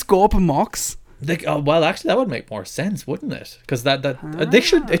gonna be Scorp Mox? Well, actually, that would make more sense, wouldn't it? Because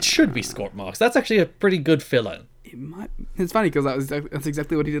it should be Scorp Mox. That's actually a pretty good fill-in. It might. It's funny because that's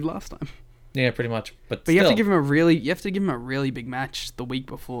exactly what he did last time. Yeah, pretty much. But you have to give him a really big match the week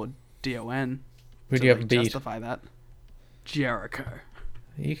before DON. Who do you have him beat? Justify that. Jericho.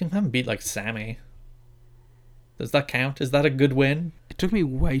 You can have him beat like Sammy. Does that count? Is that a good win? It took me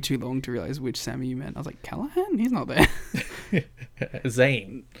way too long to realize which Sammy you meant. I was like, Callahan? He's not there.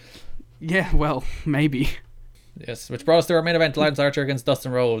 Zayn. Yeah, well, maybe. Yes, which brought us to our main event, Lance Archer against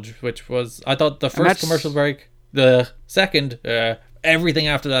Dustin Rhodes, which was, I thought, the first commercial break, the second, everything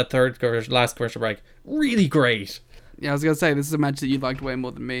after that last commercial break, really great. Yeah, I was going to say, this is a match that you liked way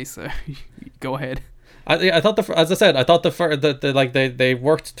more than me, so go ahead. I thought they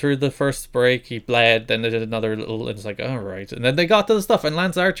worked through the first break, he bled, then they did another little, and it's like, alright. And then they got to the stuff, and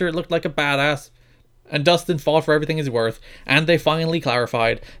Lance Archer looked like a badass. And Dustin fought for everything he's worth, and they finally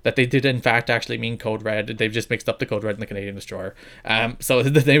clarified that they did in fact actually mean Code Red. They've just mixed up the Code Red and the Canadian Destroyer. So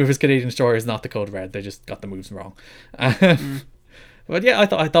the name of his Canadian Destroyer is not the Code Red. They just got the moves wrong. But yeah,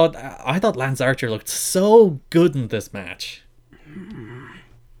 I thought Lance Archer looked so good in this match.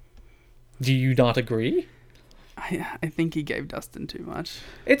 Do you not agree? I think he gave Dustin too much.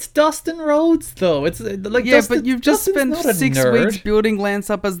 It's Dustin Rhodes, though. It's like but you've just spent 6 weeks building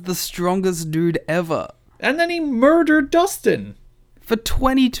Lance up as the strongest dude ever, and then he murdered Dustin for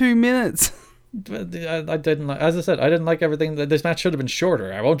 22 minutes. I didn't like, as I said, I didn't like everything. This match should have been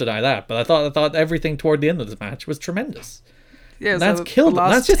shorter. I won't deny that, but I thought everything toward the end of this match was tremendous. Yeah, Lance so killed the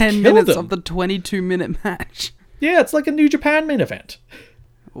last him. 10 minutes of the 22-minute match. Yeah, it's like a New Japan main event.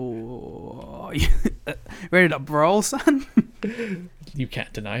 Oh, ready to brawl, son? You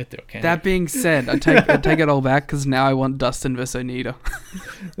can't deny it, though, can you? That being said, I take it all back because now I want Dustin versus Onita.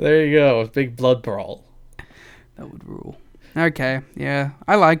 There you go, big blood brawl. That would rule. Okay, yeah,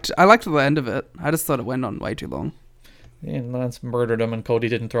 I liked the end of it. I just thought it went on way too long. Yeah, and Lance murdered him, and Cody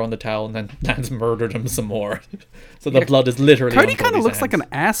didn't throw in the towel, and then Lance murdered him some more. So the blood is literally. Cody kind of looks like an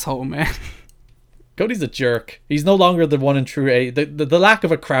asshole, man. Cody's a jerk. He's no longer the one and true the lack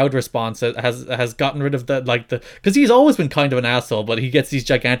of a crowd response has gotten rid of because he's always been kind of an asshole, but he gets these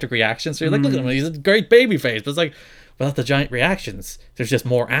gigantic reactions. So you're like, look at him, he's a great baby face. But it's like, without the giant reactions, there's just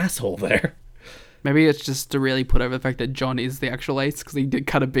more asshole there. Maybe it's just to really put over the fact that John is the actual ace because he did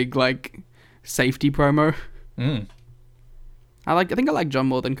cut a big safety promo. I think I like John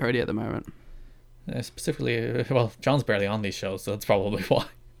more than Cody at the moment. Specifically, well, John's barely on these shows, so that's probably why.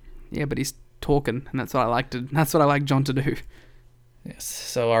 Yeah, but he's talking, and that's what I like John to do. Yes.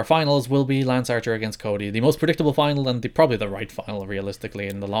 So our finals will be Lance Archer against Cody, the most predictable final and probably the right final realistically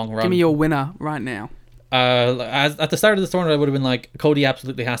in the long run. Give me your winner right now. At the start of this tournament, I would have been like, Cody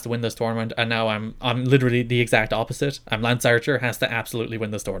absolutely has to win this tournament, and now I'm literally the exact opposite. Lance Archer has to absolutely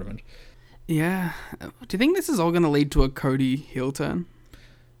win this tournament. Yeah. Do you think this is all going to lead to a Cody heel turn?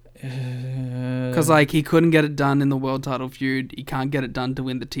 Because he couldn't get it done in the world title feud. He can't get it done to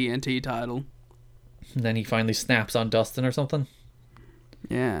win the TNT title. And then he finally snaps on Dustin or something.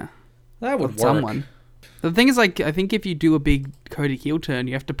 Yeah. That would work. Someone. The thing is, I think if you do a big Cody heel turn,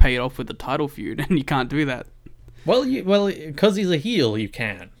 you have to pay it off with the title feud, and you can't do that. Well, because he's a heel, you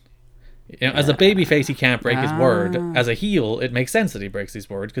can. As a babyface, he can't break his word. As a heel, it makes sense that he breaks his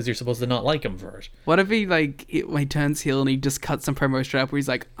word because you're supposed to not like him for it. What if when he turns heel and he just cuts some promo straight up where he's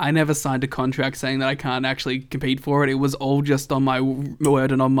like, I never signed a contract saying that I can't actually compete for it. It was all just on my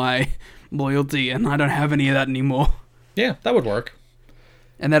word and on my loyalty, and I don't have any of that anymore. Yeah, that would work.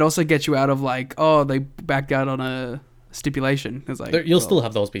 And that also gets you out of they backed out on a stipulation. It's you'll still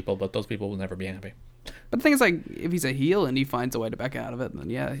have those people, but those people will never be happy. But the thing is, if he's a heel and he finds a way to back out of it,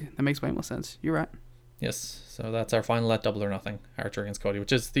 then yeah, that makes way more sense. You're right. Yes, so that's our final at Double or Nothing, Archer against Cody,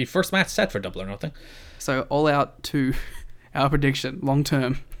 which is the first match set for Double or Nothing. So All Out 2, our prediction, long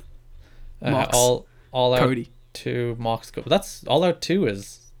term. Mox, all out Cody. To Mox. That's All Out 2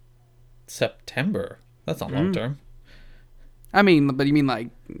 is September. That's not long term. I mean, but you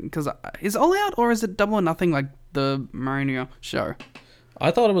mean because is All Out or is it Double or Nothing the Mania show? I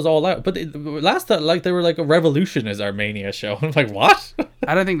thought it was All Out, but last time, they were a Revolution is our Mania show. I'm like, what?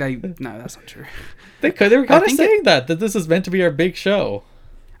 I don't think no, that's not true. They were kind of saying that this is meant to be our big show.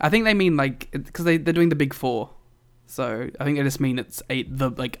 I think they mean because they're doing the Big Four, so I think they just mean it's a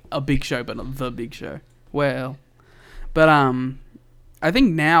big show, but not the big show. Well, but I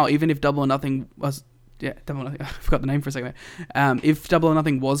think now even if Double or Nothing was. Yeah, Double or Nothing. I forgot the name for a second. If Double or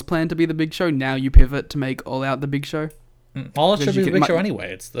Nothing was planned to be the big show, now you pivot to make All Out the big show. All Out should be the big show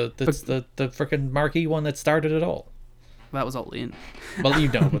anyway. It's the freaking marquee one that started it all. That was All In. Well,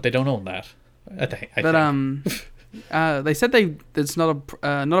 but they don't own that. I think. They said it's not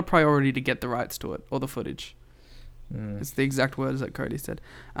a priority to get the rights to it or the footage. It's the exact words that Cody said.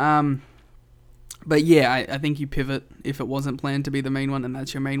 But yeah, I think you pivot if it wasn't planned to be the main one, and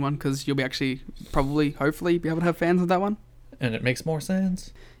that's your main one, because you'll be actually hopefully be able to have fans of that one. And it makes more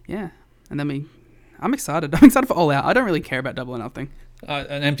sense. Yeah, and then I'm excited. I'm excited for All Out. I don't really care about Double or Nothing.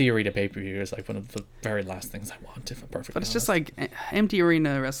 An empty arena pay-per-view is like one of the very last things I want, if I'm perfectly But it's honest. just like empty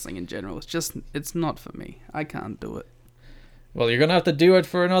arena wrestling in general. It's not for me. I can't do it. Well, you're gonna have to do it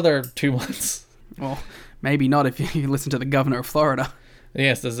for another 2 months. Well, maybe not if you listen to the governor of Florida.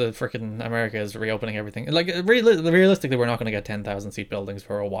 Yes, there's a freaking America is reopening everything. Like realistically, we're not going to get 10,000 seat buildings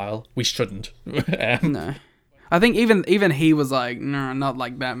for a while. We shouldn't. No, I think even he was like, no, not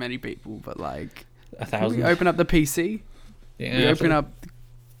like that many people, but like 1,000. We open up the PC. Yeah, We open up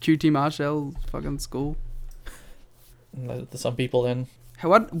QT Marshall's fucking school. Let some people in.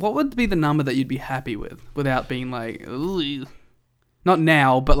 What would be the number that you'd be happy with without being like, "Ugh." Not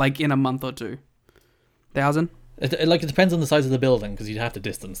now, but like in a month or two? 1,000? It depends on the size of the building, because you'd have to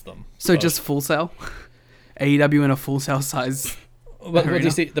distance them. So But- just Full Sail? AEW in a Full Sail size. But arena?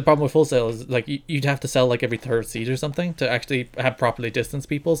 you see, the problem with Full Sail is like you'd have to sell like every third seat or something to actually have properly distanced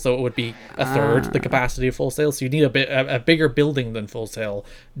people. So it would be a third the capacity of Full Sail. So you need a bigger building than Full Sail,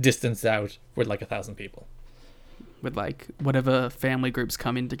 distanced out with like 1,000 people. With like whatever family groups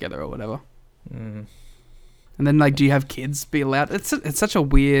come in together or whatever. And then like, do you have kids be allowed? It's such a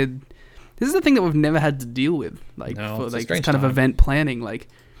weird. This is the thing that we've never had to deal with, like No, for it's a like strange kind of time. event planning, like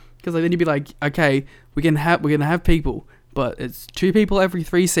because like then you'd be like, okay, we're gonna have people, but it's 2 people every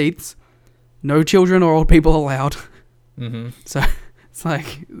 3 seats, no children or old people allowed. Mm-hmm. So it's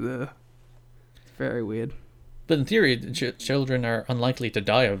like, ugh. It's very weird. But in theory, children are unlikely to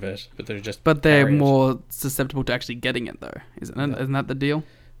die of it, but they're just But they're carry it. more susceptible to actually getting it, though, isn't that the deal?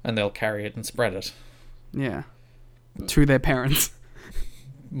 And they'll carry it and spread it. Yeah, to their parents.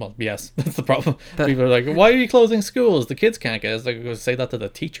 Well, yes, that's the problem. That- People are like, why are you closing schools? The kids can't get it. It's like, go say that to the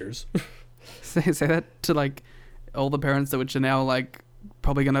teachers. say that to like all the parents which are now like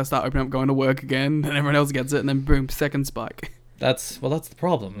probably gonna start opening up, going to work again, and everyone else gets it, and then boom, second spike. That's the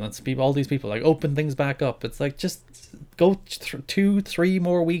problem. That's people. All these people like open things back up. It's like just go 2-3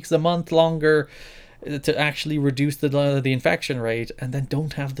 more weeks, a month longer, to actually reduce the infection rate, and then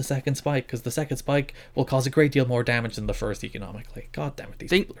don't have the second spike, because the second spike will cause a great deal more damage than the first economically. God damn it, these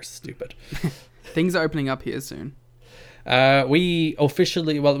people are stupid. Things are opening up here soon. We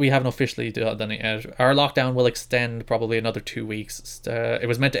haven't officially done it yet. Our lockdown will extend probably another 2 weeks. It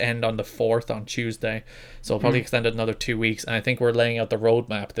was meant to end on the 4th on Tuesday, so it'll probably extend it another 2 weeks. And I think we're laying out the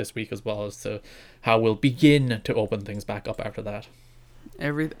roadmap this week as well as to how we'll begin to open things back up after that.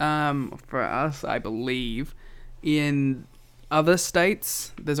 For us, I believe in other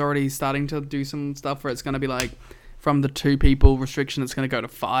states, there's already starting to do some stuff where it's going to be like from the 2 people restriction, it's going to go to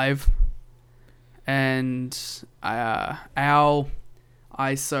 5. And our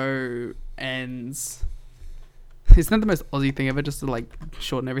ISO ends. Isn't that the most Aussie thing ever? Just to like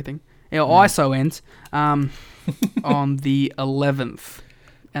shorten everything. Yeah, ISO ends on the 11th,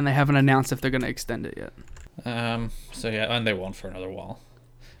 and they haven't announced if they're going to extend it yet. So yeah, and they won't for another while.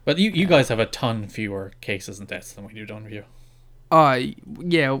 But you guys have a ton fewer cases and deaths than we do, don't you?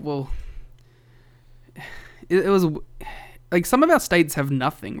 Yeah, well, it was like some of our states have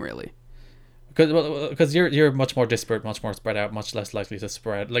nothing really. Because you're much more disparate, much more spread out, much less likely to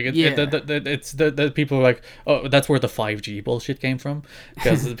spread. Like Yeah. it's the people are like, oh, that's where the 5G bullshit came from.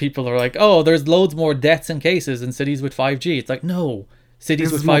 Because the people are like, oh, there's loads more deaths and cases in cities with 5G. It's like, no, cities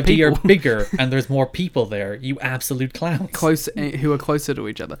There's with more 5G are people. bigger and there's more people there. You absolute clowns. Who are closer to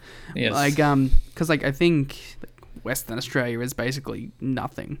each other. Yes. Like because like I think like, Western Australia is basically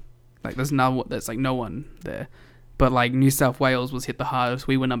nothing. Like there's like no one there. But like New South Wales was hit the hardest.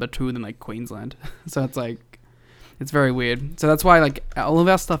 We were number 2, and then like Queensland. So it's like it's very weird. So that's why like all of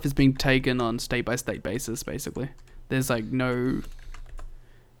our stuff is being taken on state by state basis. Basically, there's like no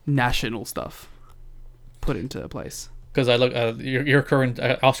national stuff put into place. Because I look, your current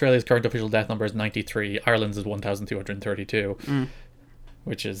Australia's current official death number is 93. Ireland's is 1,232,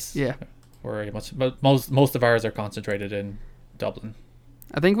 which is very much. But most of ours are concentrated in Dublin.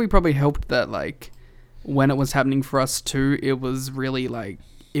 I think we probably helped that like when it was happening for us too, it was really like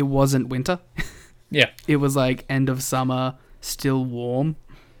it wasn't winter. Yeah. It was like end of summer, still warm.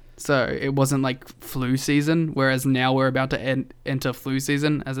 So it wasn't like flu season, whereas now we're about to enter flu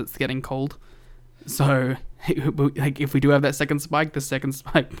season as it's getting cold. So like if we do have that second spike, the second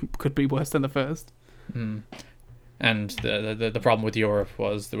spike could be worse than the first. And the problem with Europe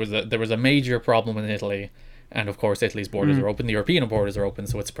was there was a major problem in Italy, and of course Italy's borders are open, the European borders are open,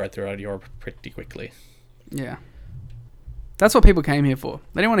 so it spread throughout Europe pretty quickly. Yeah. That's what people came here for.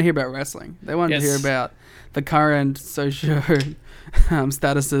 They didn't want to hear about wrestling. They wanted to hear about the current socio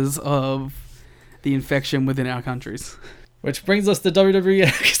statuses of the infection within our countries. Which brings us to WWE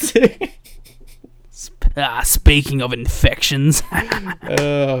NXT. Speaking of infections.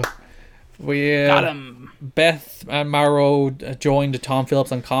 We Got him. Beth and Mauro joined Tom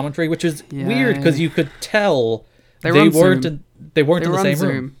Phillips on commentary, which is weird because you could tell they weren't in the same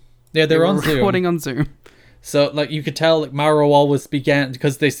room. Yeah, they were on Zoom. Recording on Zoom. So, like, you could tell, like, Mauro always began,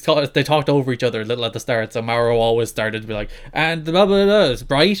 because they talked over each other a little at the start, so Mauro always started to be like, and blah, blah, blah,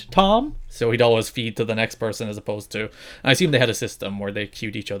 right, Tom? So he'd always feed to the next person as opposed to, and I assume they had a system where they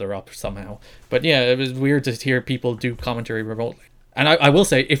queued each other up somehow. But yeah, it was weird to hear people do commentary remotely. And I will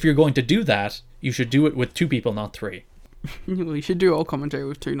say, if you're going to do that, you should do it with 2 people, not 3. Well, you should do all commentary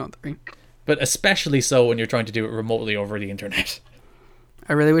with 2, not 3. But especially so when you're trying to do it remotely over the internet.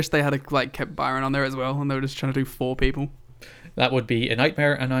 I really wish they had kept Byron on there as well, and they were just trying to do 4 people. That would be a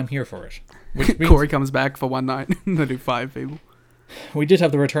nightmare, and I'm here for it. Which means Corey comes back for one night, and they do 5 people. we did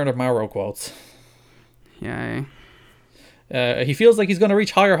have the return of Mauro quotes. Yay. He feels like he's going to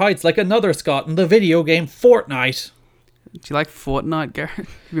reach higher heights like another Scott in the video game Fortnite. Do you like Fortnite, Garrett?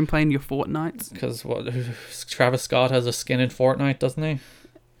 You've been playing your Fortnites? Because Travis Scott has a skin in Fortnite, doesn't he?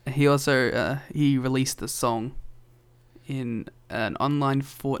 He also he released a song in an online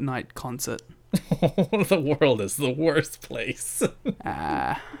Fortnite concert. The world is the worst place.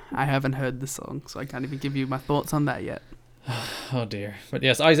 I haven't heard the song, so I can't even give you my thoughts on that yet. Oh dear. But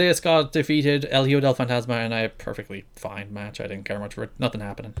yes, Isaiah Scott defeated El Hijo del Fantasma in a perfectly fine match. I didn't care much for it. Nothing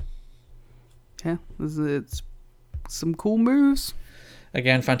happening. Yeah, it's some cool moves.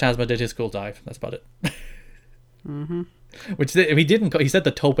 Again, Fantasma did his cool dive. That's about it. Mm-hmm. Which he didn't. He said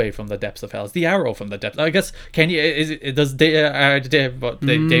the tope from the depths of hell. It's the arrow from the depths. I guess. Can you?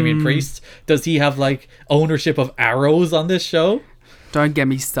 Damian Priest? Does he have like ownership of arrows on this show? Don't get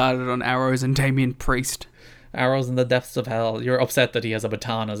me started on arrows and Damian Priest. Arrows in the depths of hell. You're upset that he has a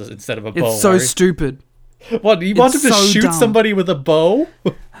baton instead of a bow. It's so stupid. What? You want him to shoot dumb. somebody with a bow?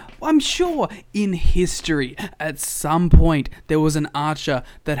 I'm sure in history, at some point, there was an archer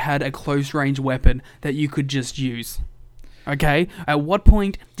that had a close-range weapon that you could just use. Okay? At what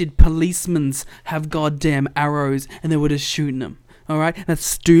point did policemen have goddamn arrows and they were just shooting them? Alright? That's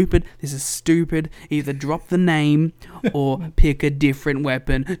stupid. This is stupid. Either drop the name or pick a different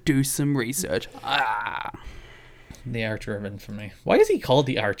weapon. Do some research. The Archer of Infamy. Why is he called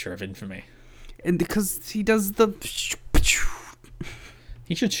the Archer of Infamy? And because he does the...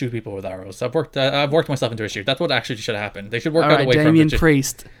 He should shoot people with arrows. I've worked myself into a shoot. That's what actually should happen. They should work out a way Damian from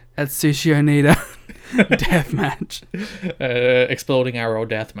Priest at Sushi Onita death match. Exploding arrow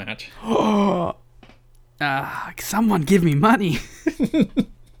death match. Someone give me money.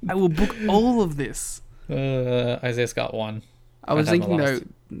 I will book all of this. Isaiah Scott won. I was thinking though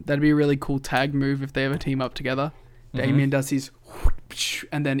that'd be a really cool tag move if they ever team up together. Damien does his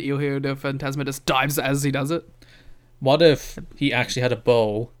and then Il Hijo del Fantasma just dives as he does it. What if he actually had a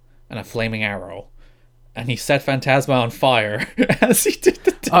bow and a flaming arrow, and he set Phantasma on fire as he did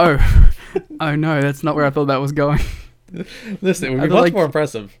the Oh no, that's not where I thought that was going. Listen, it would be much more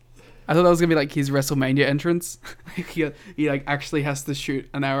impressive. I thought that was gonna be like his WrestleMania entrance. he like actually has to shoot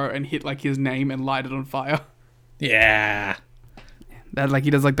an arrow and hit like his name and light it on fire. Yeah. That like he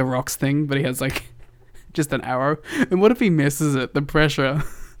does like the Rocks thing, but he has like just an arrow. And what if he misses it? The pressure.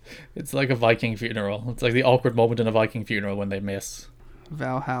 It's like a Viking funeral. It's like the awkward moment in a Viking funeral when they miss.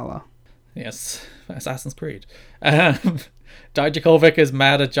 Valhalla. Yes, Assassin's Creed. Dijakovic is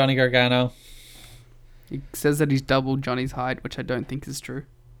mad at Johnny Gargano. He says that he's double Johnny's height, which I don't think is true.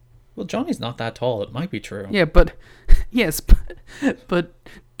 Well, Johnny's not that tall. It might be true. Yeah, but... Yes, but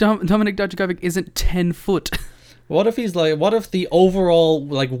Dominic Dijakovic isn't 10 foot. What if he's like... What if the overall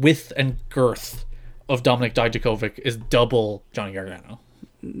like width and girth of Dominic Dijakovic is double Johnny Gargano?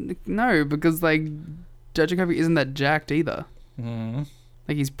 No, because like Dijakovic isn't that jacked either. Mm.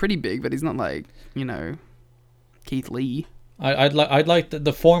 Like he's pretty big, but he's not like, you know, Keith Lee. I'd like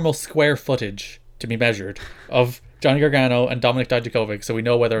the formal square footage to be measured of Johnny Gargano and Dominic Dijakovic, so we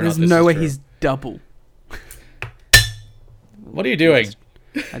know whether or not this is true. There's no way he's double. What are you doing?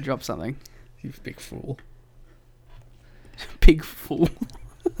 I dropped something. You big fool. Big fool.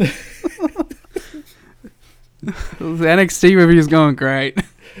 The NXT review is going great.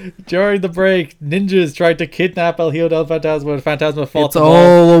 During the break, ninjas tried to kidnap El Hijo del Fantasma and Phantasma fought It's them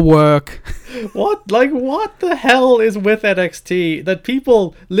all a work. What the hell is with NXT? That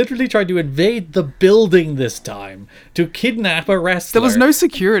people literally tried to invade the building this time to kidnap a wrestler. There was no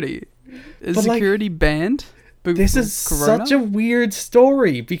security. Is security banned? This is Corona? such a weird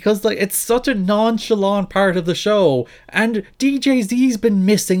story because like it's such a nonchalant part of the show, and DJZ's been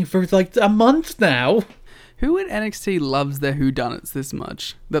missing for like a month now. Who in NXT loves their whodunits this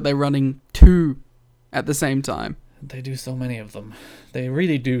much that they're running 2 at the same time? They do so many of them. They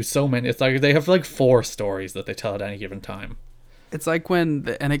really do so many. It's like they have like 4 stories that they tell at any given time. It's like when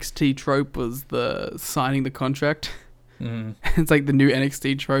the NXT trope was the signing the contract. It's like the new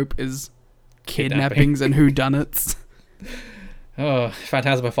NXT trope is kidnappings and whodunits. Oh,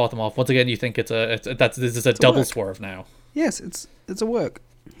 Phantasma fought them off. Once again, you think this is a double swerve now. Yes, it's a work.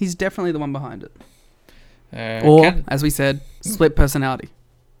 He's definitely the one behind it. As we said, split personality.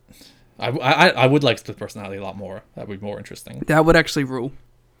 I would like split personality a lot more. That would be more interesting. That would actually rule.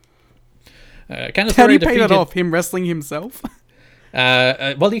 Candice How do LeRae you pay that defeated- off? Him wrestling himself?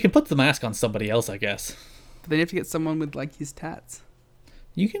 Well, you can put the mask on somebody else, I guess. But then you have to get someone with like his tats.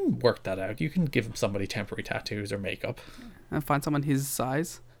 You can work that out. You can give somebody temporary tattoos or makeup. And find someone his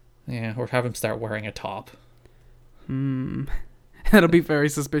size. Yeah, or have him start wearing a top. That'll be very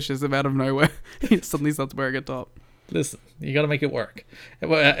suspicious if out of nowhere he suddenly starts wearing a top. Listen, you gotta make it work.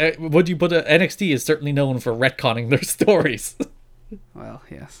 Would you put NXT is certainly known for retconning their stories. Well,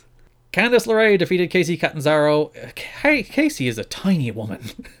 yes. Candice LeRae defeated Casey Catanzaro. Casey is a tiny woman.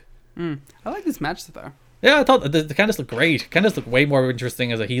 I like this match though. Yeah, I thought the Candice looked great. Candice looked way more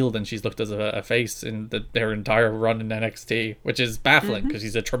interesting as a heel than she's looked as a face in their entire run in NXT, which is baffling because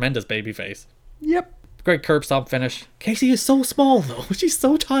she's a tremendous babyface. Yep. Great curb stomp finish. Casey is so small though. She's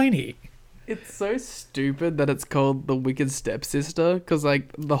so tiny. It's so stupid that it's called the Wicked Stepsister, because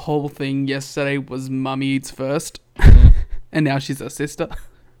like the whole thing yesterday was Mummy eats first, and now she's her sister.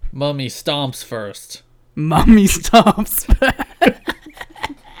 Mummy stomps first. Mummy stops.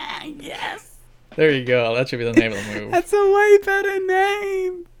 Yes. There you go. That should be the name of the move. That's a way better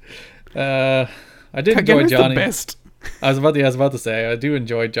name. I did enjoy Kagema's Johnny. the best. I was about to say I do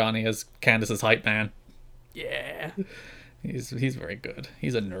enjoy Johnny as Candice's hype man. Yeah. He's very good.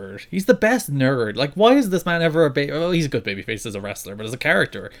 He's a nerd. He's the best nerd. Like, why is this man ever a baby? Well, he's a good babyface as a wrestler, but as a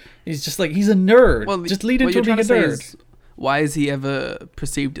character, he's just like he's a nerd. Well, just lead what into you're him being a trying to nerd. say is, why is he ever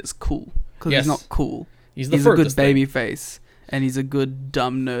perceived as cool? Because Yes. he's not cool. He's the He's a good furthest thing. baby face, and he's a good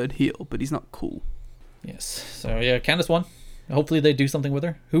dumb nerd heel, but he's not cool. Yes. So yeah, Candice won. Hopefully they do something with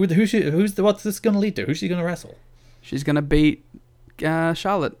her. What's this gonna lead to? Who's she gonna wrestle? She's gonna beat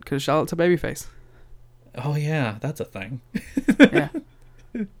Charlotte, because Charlotte's a babyface. Oh yeah, that's a thing. Yeah.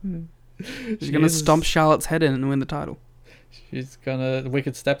 She's gonna stomp Charlotte's head in and win the title. She's gonna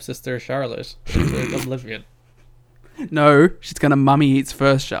Wicked Stepsister Charlotte. She's oblivion. No, she's gonna Mummy eats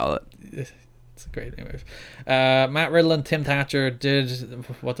first Charlotte. It's a great move. Matt Riddle and Tim Thatcher did,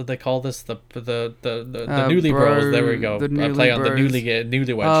 what did they call this? The Newly Bros. There we go. the Newly Play on the Bros.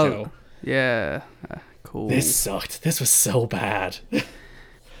 Newlywed Show. Yeah, cool. This sucked. This was so bad.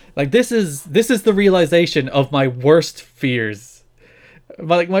 Like this is the realization of my worst fears.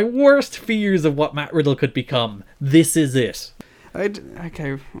 My worst fears of what Matt Riddle could become. This is it.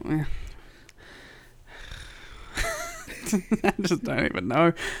 Okay. I just don't even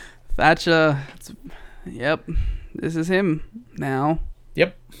know. Thatcher. Yep. This is him now.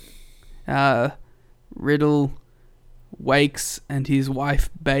 Yep. Riddle wakes and his wife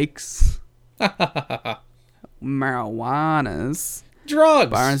bakes marijuanas.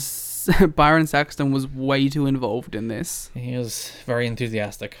 Drugs. Byron Saxton was way too involved in this. He was very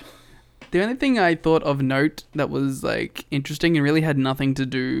enthusiastic. The only thing I thought of note that was like interesting and really had nothing to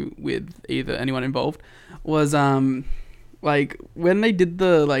do with either anyone involved was like when they did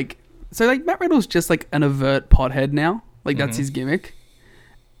the like, so like Matt Riddle's just like an overt pothead now, like that's his gimmick.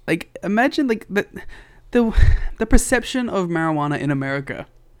 Like imagine like the perception of marijuana in America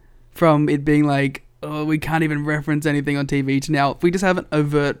from it being like, oh, we can't even reference anything on TV to now we just have an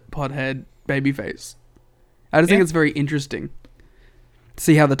overt pothead babyface. I just think it's very interesting to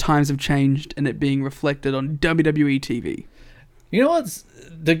see how the times have changed and it being reflected on WWE TV. You know what's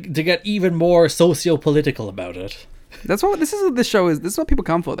to get even more socio-political about it? That's what this is. What this show is. This is what people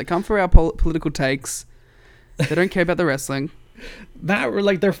come for. They come for our political takes. They don't care about the wrestling.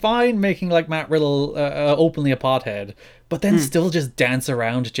 They're fine making like Matt Riddle openly a pothead, but then still just dance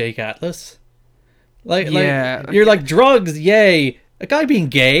around Jake Atlas. Yeah. You're like drugs, yay! A guy being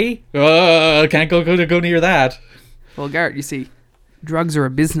gay, can't go near that. Well, Garrett, you see, drugs are a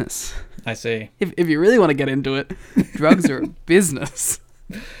business. I see. If you really want to get into it, drugs are a business.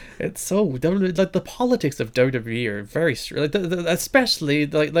 It's so like the politics of WWE are very like especially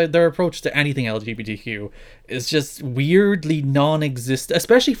like their approach to anything LGBTQ is just weirdly non-existent,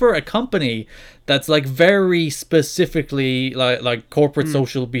 especially for a company that's like very specifically like corporate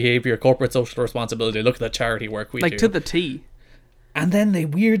social behavior, corporate social responsibility. Look at the charity work we do, like to the T. and then they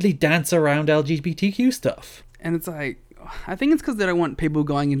weirdly dance around LGBTQ stuff. And it's like, I think it's because they don't want people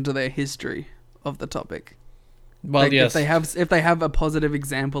going into their history of the topic. Well, like, yes, if they have a positive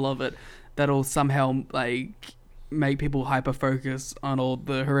example of it, that'll somehow like make people hyper focus on all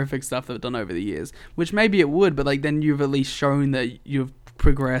the horrific stuff they've done over the years. Which maybe it would, but like then you've at least shown that you've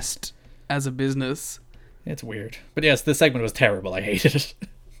progressed as a business. it's weird. But yes, this segment was terrible. I hated it.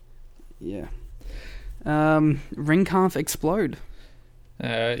 Yeah. Ring Conf explode.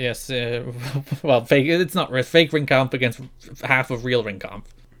 Yes. Well, fake. It's not fake ring comp against half of real ring comp.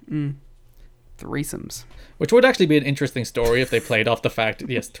 Threesomes. Which would actually be an interesting story if they played off the fact,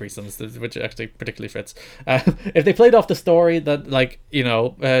 yes, threesomes, which actually particularly fits. If they played off the story that, like, you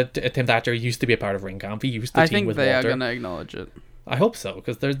know, Tim Thatcher used to be a part of Ring Comp. He used to team with Walter. I think they are going to acknowledge it. I hope so,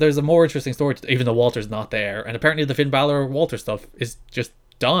 because there's a more interesting story, even though Walter's not there. And apparently the Finn Balor Walter stuff is just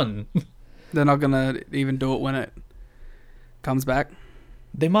done. They're not going to even do it when it comes back.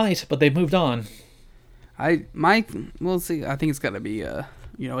 They might, but they've moved on. We'll see. I think it's got to be a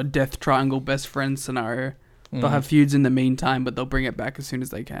death triangle best friend scenario. They'll have feuds in the meantime, but they'll bring it back as soon as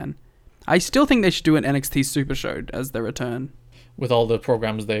they can. I still think they should do an NXT Super Show as their return. With all the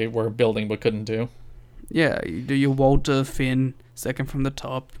programs they were building but couldn't do. Yeah, you do your Walter, Finn, second from the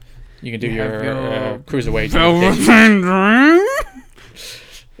top. You can do your Cruiserweight.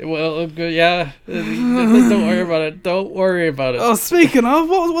 Well, yeah. Don't worry about it. Don't worry about it. Oh, speaking of,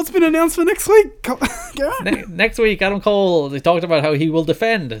 what's been announced for next week? Next week, Adam Cole, they talked about how he will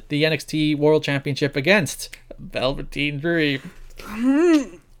defend the NXT World Championship against Velveteen Dream.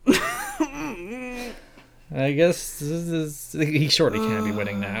 I guess he surely can't be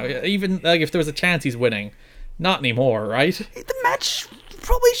winning now. Even like if there was a chance he's winning. Not anymore, right? The match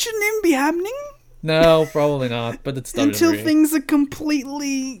probably shouldn't even be happening. No, probably not, but it's until things are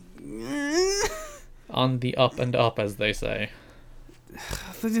completely on the up and up, as they say.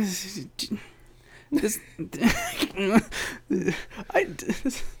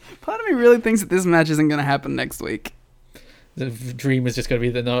 Part of me really thinks that this match isn't going to happen next week. The Dream is just going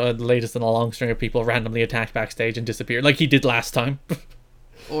to be the latest in a long string of people randomly attack backstage and disappear, like he did last time.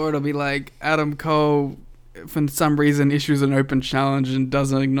 Or it'll be like Adam Cole, for some reason, issues an open challenge and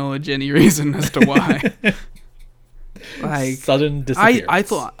doesn't acknowledge any reason as to why. Like sudden disappearance. I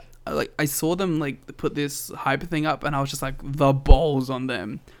thought, like, I saw them like put this hype thing up, and I was just like, the balls on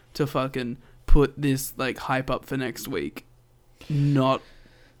them to fucking put this like hype up for next week. Not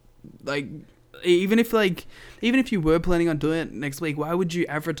like even if you were planning on doing it next week, why would you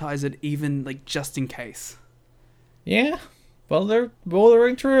advertise it even like just in case? Yeah, well, they're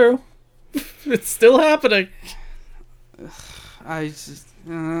bordering true. It's still happening. I just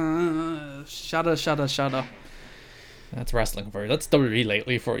shudder. That's wrestling for you. That's WWE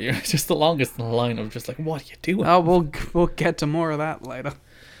lately for you. Just the longest in the line of just like, what are you doing? Oh, we'll get to more of that later.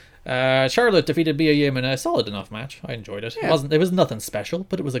 Charlotte defeated Mia Yim in a solid enough match. I enjoyed it. Yeah. It was nothing special,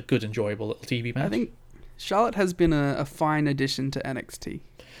 but it was a good, enjoyable little TV match. I think Charlotte has been a fine addition to NXT.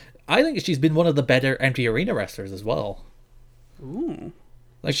 I think she's been one of the better empty arena wrestlers as well. Ooh.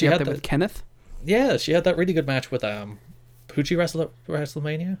 Like she had that with Kenneth? Yeah, she had that really good match with who'd she wrestle at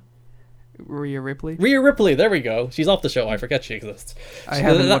WrestleMania? Rhea Ripley. Rhea Ripley, there we go. She's off the show. I forget she exists. I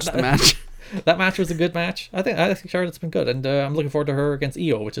haven't watched the match. That match was a good match. I think Charlotte's been good, and I'm looking forward to her against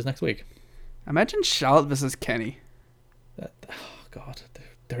Io, which is next week. Imagine Charlotte versus Kenny. Oh God,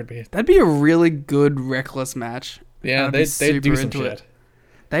 that'd be a really good reckless match. Yeah, they'd do some shit.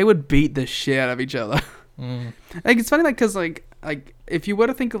 They would beat the shit out of each other. Like it's funny, like because like if you were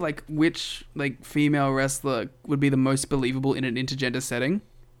to think of like which like female wrestler would be the most believable in an intergender setting,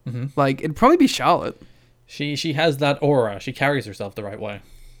 like it'd probably be Charlotte. She has that aura. She carries herself the right way.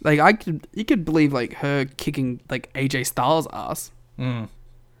 Like you could believe like her kicking like AJ Styles' ass.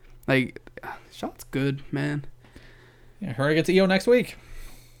 Like Charlotte's good, man. Yeah, her against Io next week.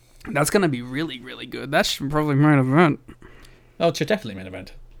 That's gonna be really, really good. That's probably main event. Oh, it's definitely main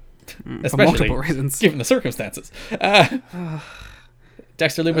event. Especially for multiple reasons, given the circumstances. Dexter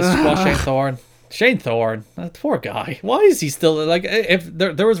Lumis squashed Shane Thorne. Shane Thorne, that poor guy. Why is he still like? If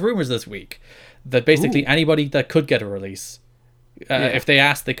there was rumors this week that basically anybody that could get a release, if they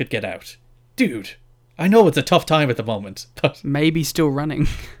asked, they could get out. Dude, I know it's a tough time at the moment, but maybe still running.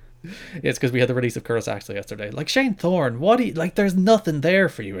 It's because we had the release of Curtis Axel yesterday. Like, Shane Thorne, there's nothing there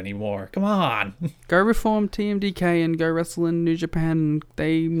for you anymore. Come on. Go reform TMDK and go wrestle in New Japan.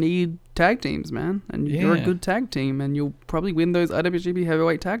 They need tag teams, man. And you're a Yeah. good tag team, and you'll probably win those IWGP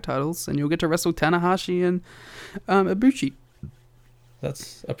Heavyweight Tag titles, and you'll get to wrestle Tanahashi and Ibushi.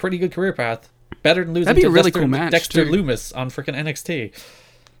 That's a pretty good career path. Better than losing That'd be to a really Dexter, cool match, Dexter too. Loomis on freaking NXT.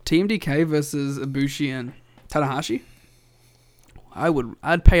 TMDK versus Ibushi and Tanahashi.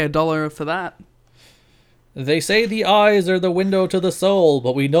 I'd pay $1 for that. They say the eyes are the window to the soul,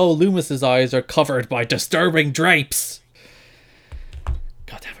 but we know Loomis's eyes are covered by disturbing drapes.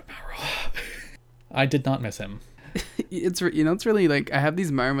 God damn it, Mauro. I did not miss him. It's really like I have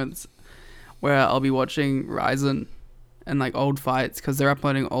these moments where I'll be watching Ryzen and like old fights because they're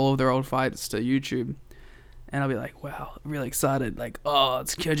uploading all of their old fights to YouTube, and I'll be like, wow, I'm really excited. Like, oh,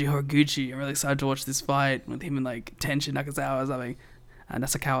 it's Kyoji Horiguchi. I'm really excited to watch this fight with him and like Tenshin Nakazawa or something,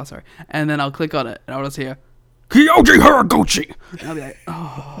 Nasukawa, sorry. And then I'll click on it and I'll just hear Kyoji Horiguchi, and I'll be like,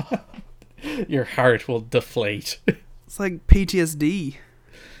 oh, Your heart will deflate. it's like PTSD.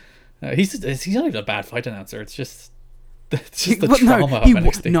 He's not even a bad fight announcer. It's just the But trauma of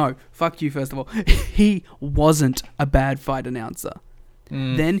NXT. no, fuck you. First of all, he wasn't a bad fight announcer.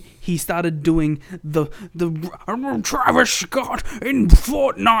 Then he started doing the Travis Scott in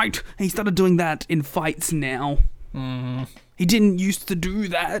Fortnite. And he started doing that in fights now. He didn't used to do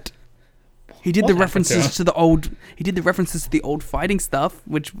that. He did What the happened references to to the old. He did the references to the old fighting stuff,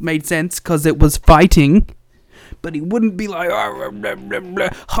 which made sense because it was fighting. But he wouldn't be like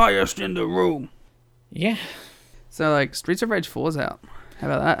highest in the room. Yeah. So like Streets of Rage 4's out. How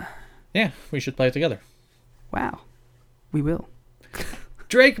about that? Yeah, we should play it together. Wow, we will.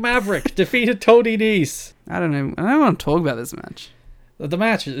 Drake Maverick defeated Tony Nese. I don't know. I don't want to talk about this match. The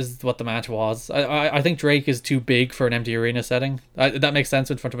match is what the match was. I think Drake is too big for an empty arena setting. That makes sense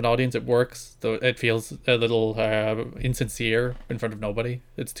in front of an audience. It works, though it feels a little insincere in front of nobody.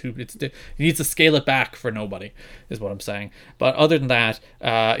 He needs to scale it back for nobody, is what I'm saying. But other than that,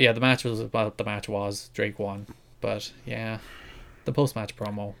 the match was what the match was. Drake won. But yeah, the post-match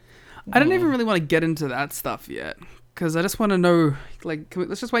promo. I don't even really want to get into that stuff yet, because I just want to know, like,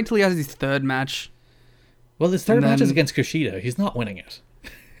 let's just wait till he has his third match. Well, his third match is then- against Kushida. He's not winning it.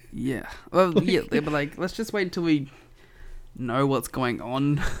 Yeah. Well, yeah, but like, let's just wait until we know what's going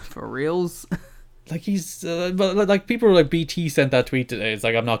on for reals. Like but like people were like, BT sent that tweet today. It's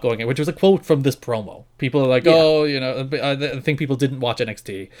like, I'm not going in, which was a quote from this promo. People are like, Yeah. oh, I think people didn't watch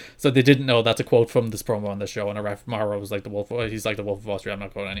NXT, so they didn't know that's a quote from this promo on the show. And Mauro was like he's like the Wolf of Wall Street. I'm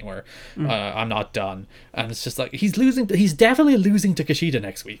not going anywhere. I'm not done. And it's just like he's definitely losing to Kushida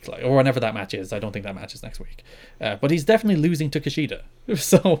next week, like, or whenever that match is. I don't think that match is next week, but he's definitely losing to Kushida.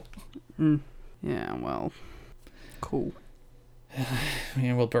 So Yeah. Well. Cool.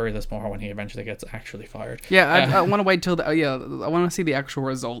 yeah, we'll bury this more when he eventually gets actually fired. Yeah. I want to wait till I want to see the actual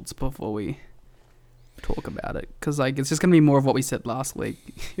results before we talk about it, because like it's just gonna be more of what we said last week.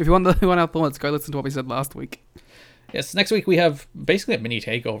 If you want our thoughts, go listen to what we said last week. Yes, next week we have basically a mini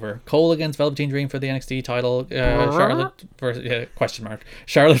takeover. Cole against Velveteen Dream for the NXT title. Charlotte versus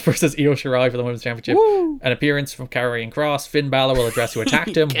Charlotte versus Io Shirai for the Women's Championship. Woo! An appearance from Karrion Kross. Finn Balor will address who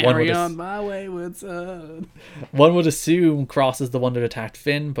attacked him. Carry on my wayward son. One would assume Kross is the one that attacked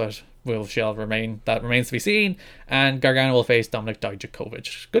Finn, but that remains to be seen. And Gargano will face Dominik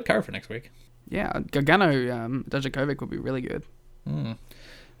Dijakovic. Good card for next week. Yeah, Gargano, Dijakovic would be really good. And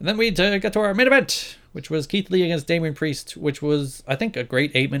then we get to our main event, which was Keith Lee against Damian Priest, which was, I think, a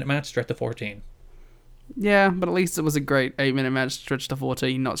great 8-minute match stretched to 14. Yeah, but at least it was a great 8-minute match stretched to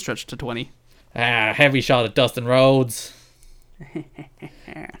 14, not stretched to 20. Heavy shot at Dustin Rhodes.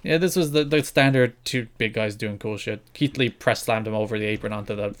 Yeah, this was the standard two big guys doing cool shit. Keith Lee press slammed him over the apron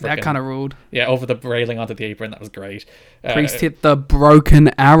onto the That kind of ruled. Yeah, over the railing onto the apron. That was great. Priest hit the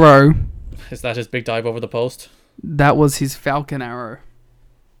broken arrow. Is that his big dive over the post? That was his Falcon arrow.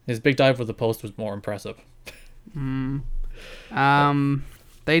 His big dive over the post was more impressive. They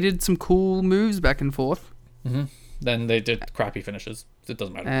did some cool moves back and forth. Then they did crappy finishes. It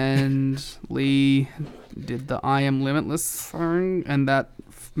doesn't matter. And Lee did the I am limitless thing, and that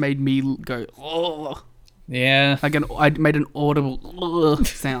made me go, oh. Yeah. I made an audible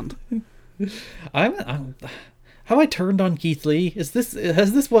sound. I'm how I turned on Keith Lee? Is this what's No,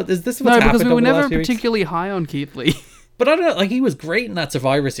 happened because we over were the never last few weeks? particularly high on Keith Lee. But I don't know, like, he was great in that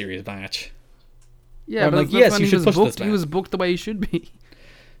Survivor Series match. Yeah, I'm but like, that's yes, when you he should was push this booked. He man. was booked the way he should be.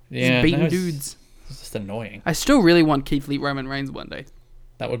 Yeah, He's beating now dudes. It's just annoying. I still really want Keith Lee Roman Reigns one day.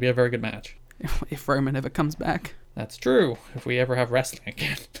 That would be a very good match. If Roman ever comes back. That's true. If we ever have wrestling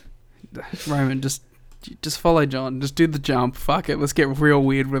again. Roman, just Just follow John. Just do the jump. Fuck it. Let's get real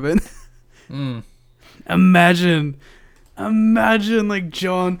weird with it. Mm. Imagine like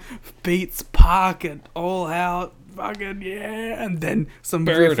John beats Park at All Out. Fucking yeah. And then some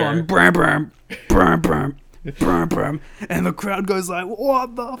riff on bram bram bram bram bram bram, and the crowd goes like,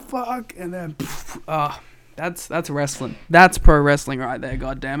 what the fuck? And then that's wrestling. That's pro wrestling right there.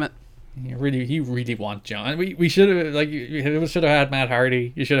 God damn it. You really want John. We should have you should have had Matt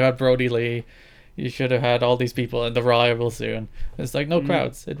Hardy. You should have had Brody Lee. You should have had all these people in the Rival soon. It's like no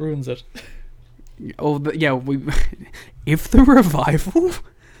crowds. It ruins it. Oh yeah, if the Revival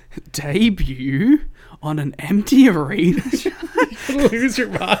debut on an empty arena, You lose your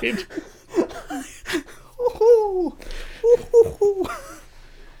mind.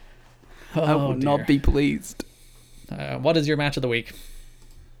 I will not be pleased. What is your match of the week?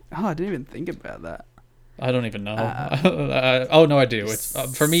 Oh, I didn't even think about that. I don't even know. Oh no, I do.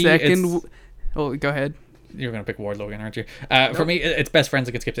 It's for me. Oh, go ahead. You're gonna pick Wardlow again, aren't you? For me, it's Best Friends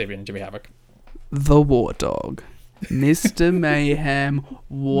against Kip Sabian and Jimmy Havoc. The War Dog, Mr. Mayhem,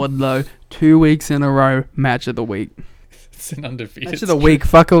 Wardlow, 2 weeks in a row, match of the week. It's an undefeated. Match of the week.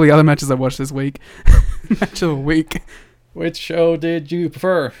 Fuck all the other matches I watched this week. Match of the week. Which show did you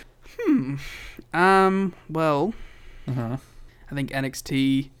prefer? Well, Uh-huh. I think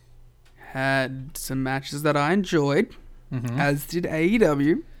NXT had some matches that I enjoyed, as did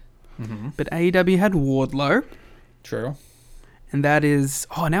AEW. But AEW had Wardlow, True. and that is...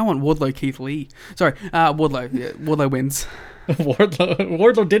 Oh, now I want Wardlow Keith Lee. Sorry, Wardlow. Yeah, Wardlow wins.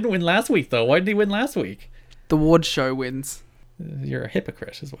 Wardlow didn't win last week, though. Why did he win last week? The Ward Show wins. You're a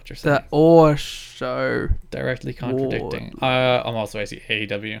hypocrite, is what you're saying. The Or Show. Directly contradicting. I'm also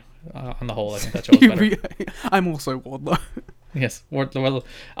AEW. On the whole, I think that show was better. I'm also Wardlow. Yes, Wardlow. Well,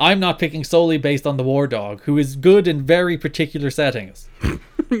 I'm not picking solely based on the War Dog, who is good in very particular settings.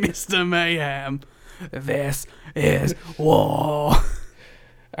 Mr. Mayhem, this is war.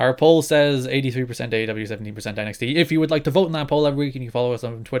 Our poll says 83% AEW, 17% NXT. If you would like to vote in that poll every week, you can follow us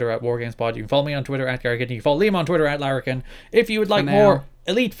on Twitter at WarGamesPod. You can follow me on Twitter at Garrigan. You can follow Liam on Twitter at Larrikin. If you would like more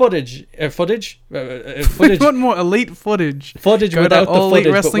elite footage, footage. We want more elite footage. Footage Go without to the All Elite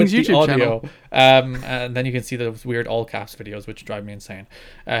footage, Wrestling's but with the YouTube audio. channel. And then you can see those weird all caps videos, which drive me insane.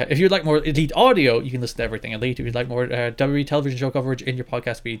 If you'd like more elite audio, you can listen to everything elite. If you'd like more WWE television show coverage in your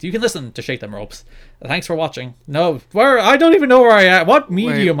podcast feeds, you can listen to Shake Them Ropes. Thanks for watching. No, I don't even know where I am. What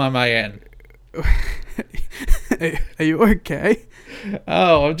medium am I in? Are you okay?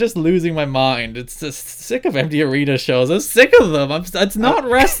 Oh, I'm just losing my mind. It's just sick of empty arena shows. I'm sick of them. It's not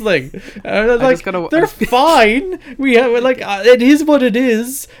wrestling. They're fine. We have it is what it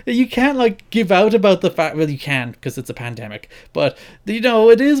is. You can't give out about the fact. Well, you can because it's a pandemic. But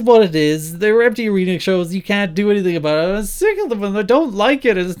it is what it is. They're empty arena shows. You can't do anything about it. I'm sick of them, and I don't like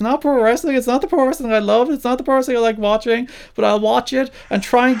it. It's not pro wrestling. It's not the pro wrestling I love. It's not the pro wrestling I like watching. But I'll watch it and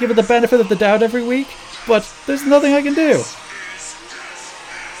try and give it the benefit of the doubt every week. But there's nothing I can do.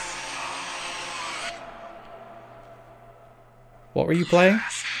 What were you playing?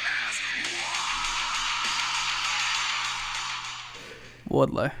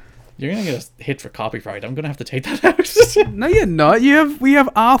 Wardlow. You're gonna get us hit for copyright. I'm gonna have to take that out. No, you're not. We have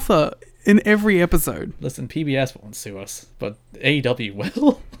Arthur in every episode. Listen, PBS won't sue us, but AEW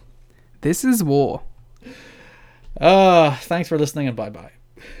will. This is war. Thanks for listening and bye bye.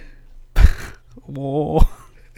 War.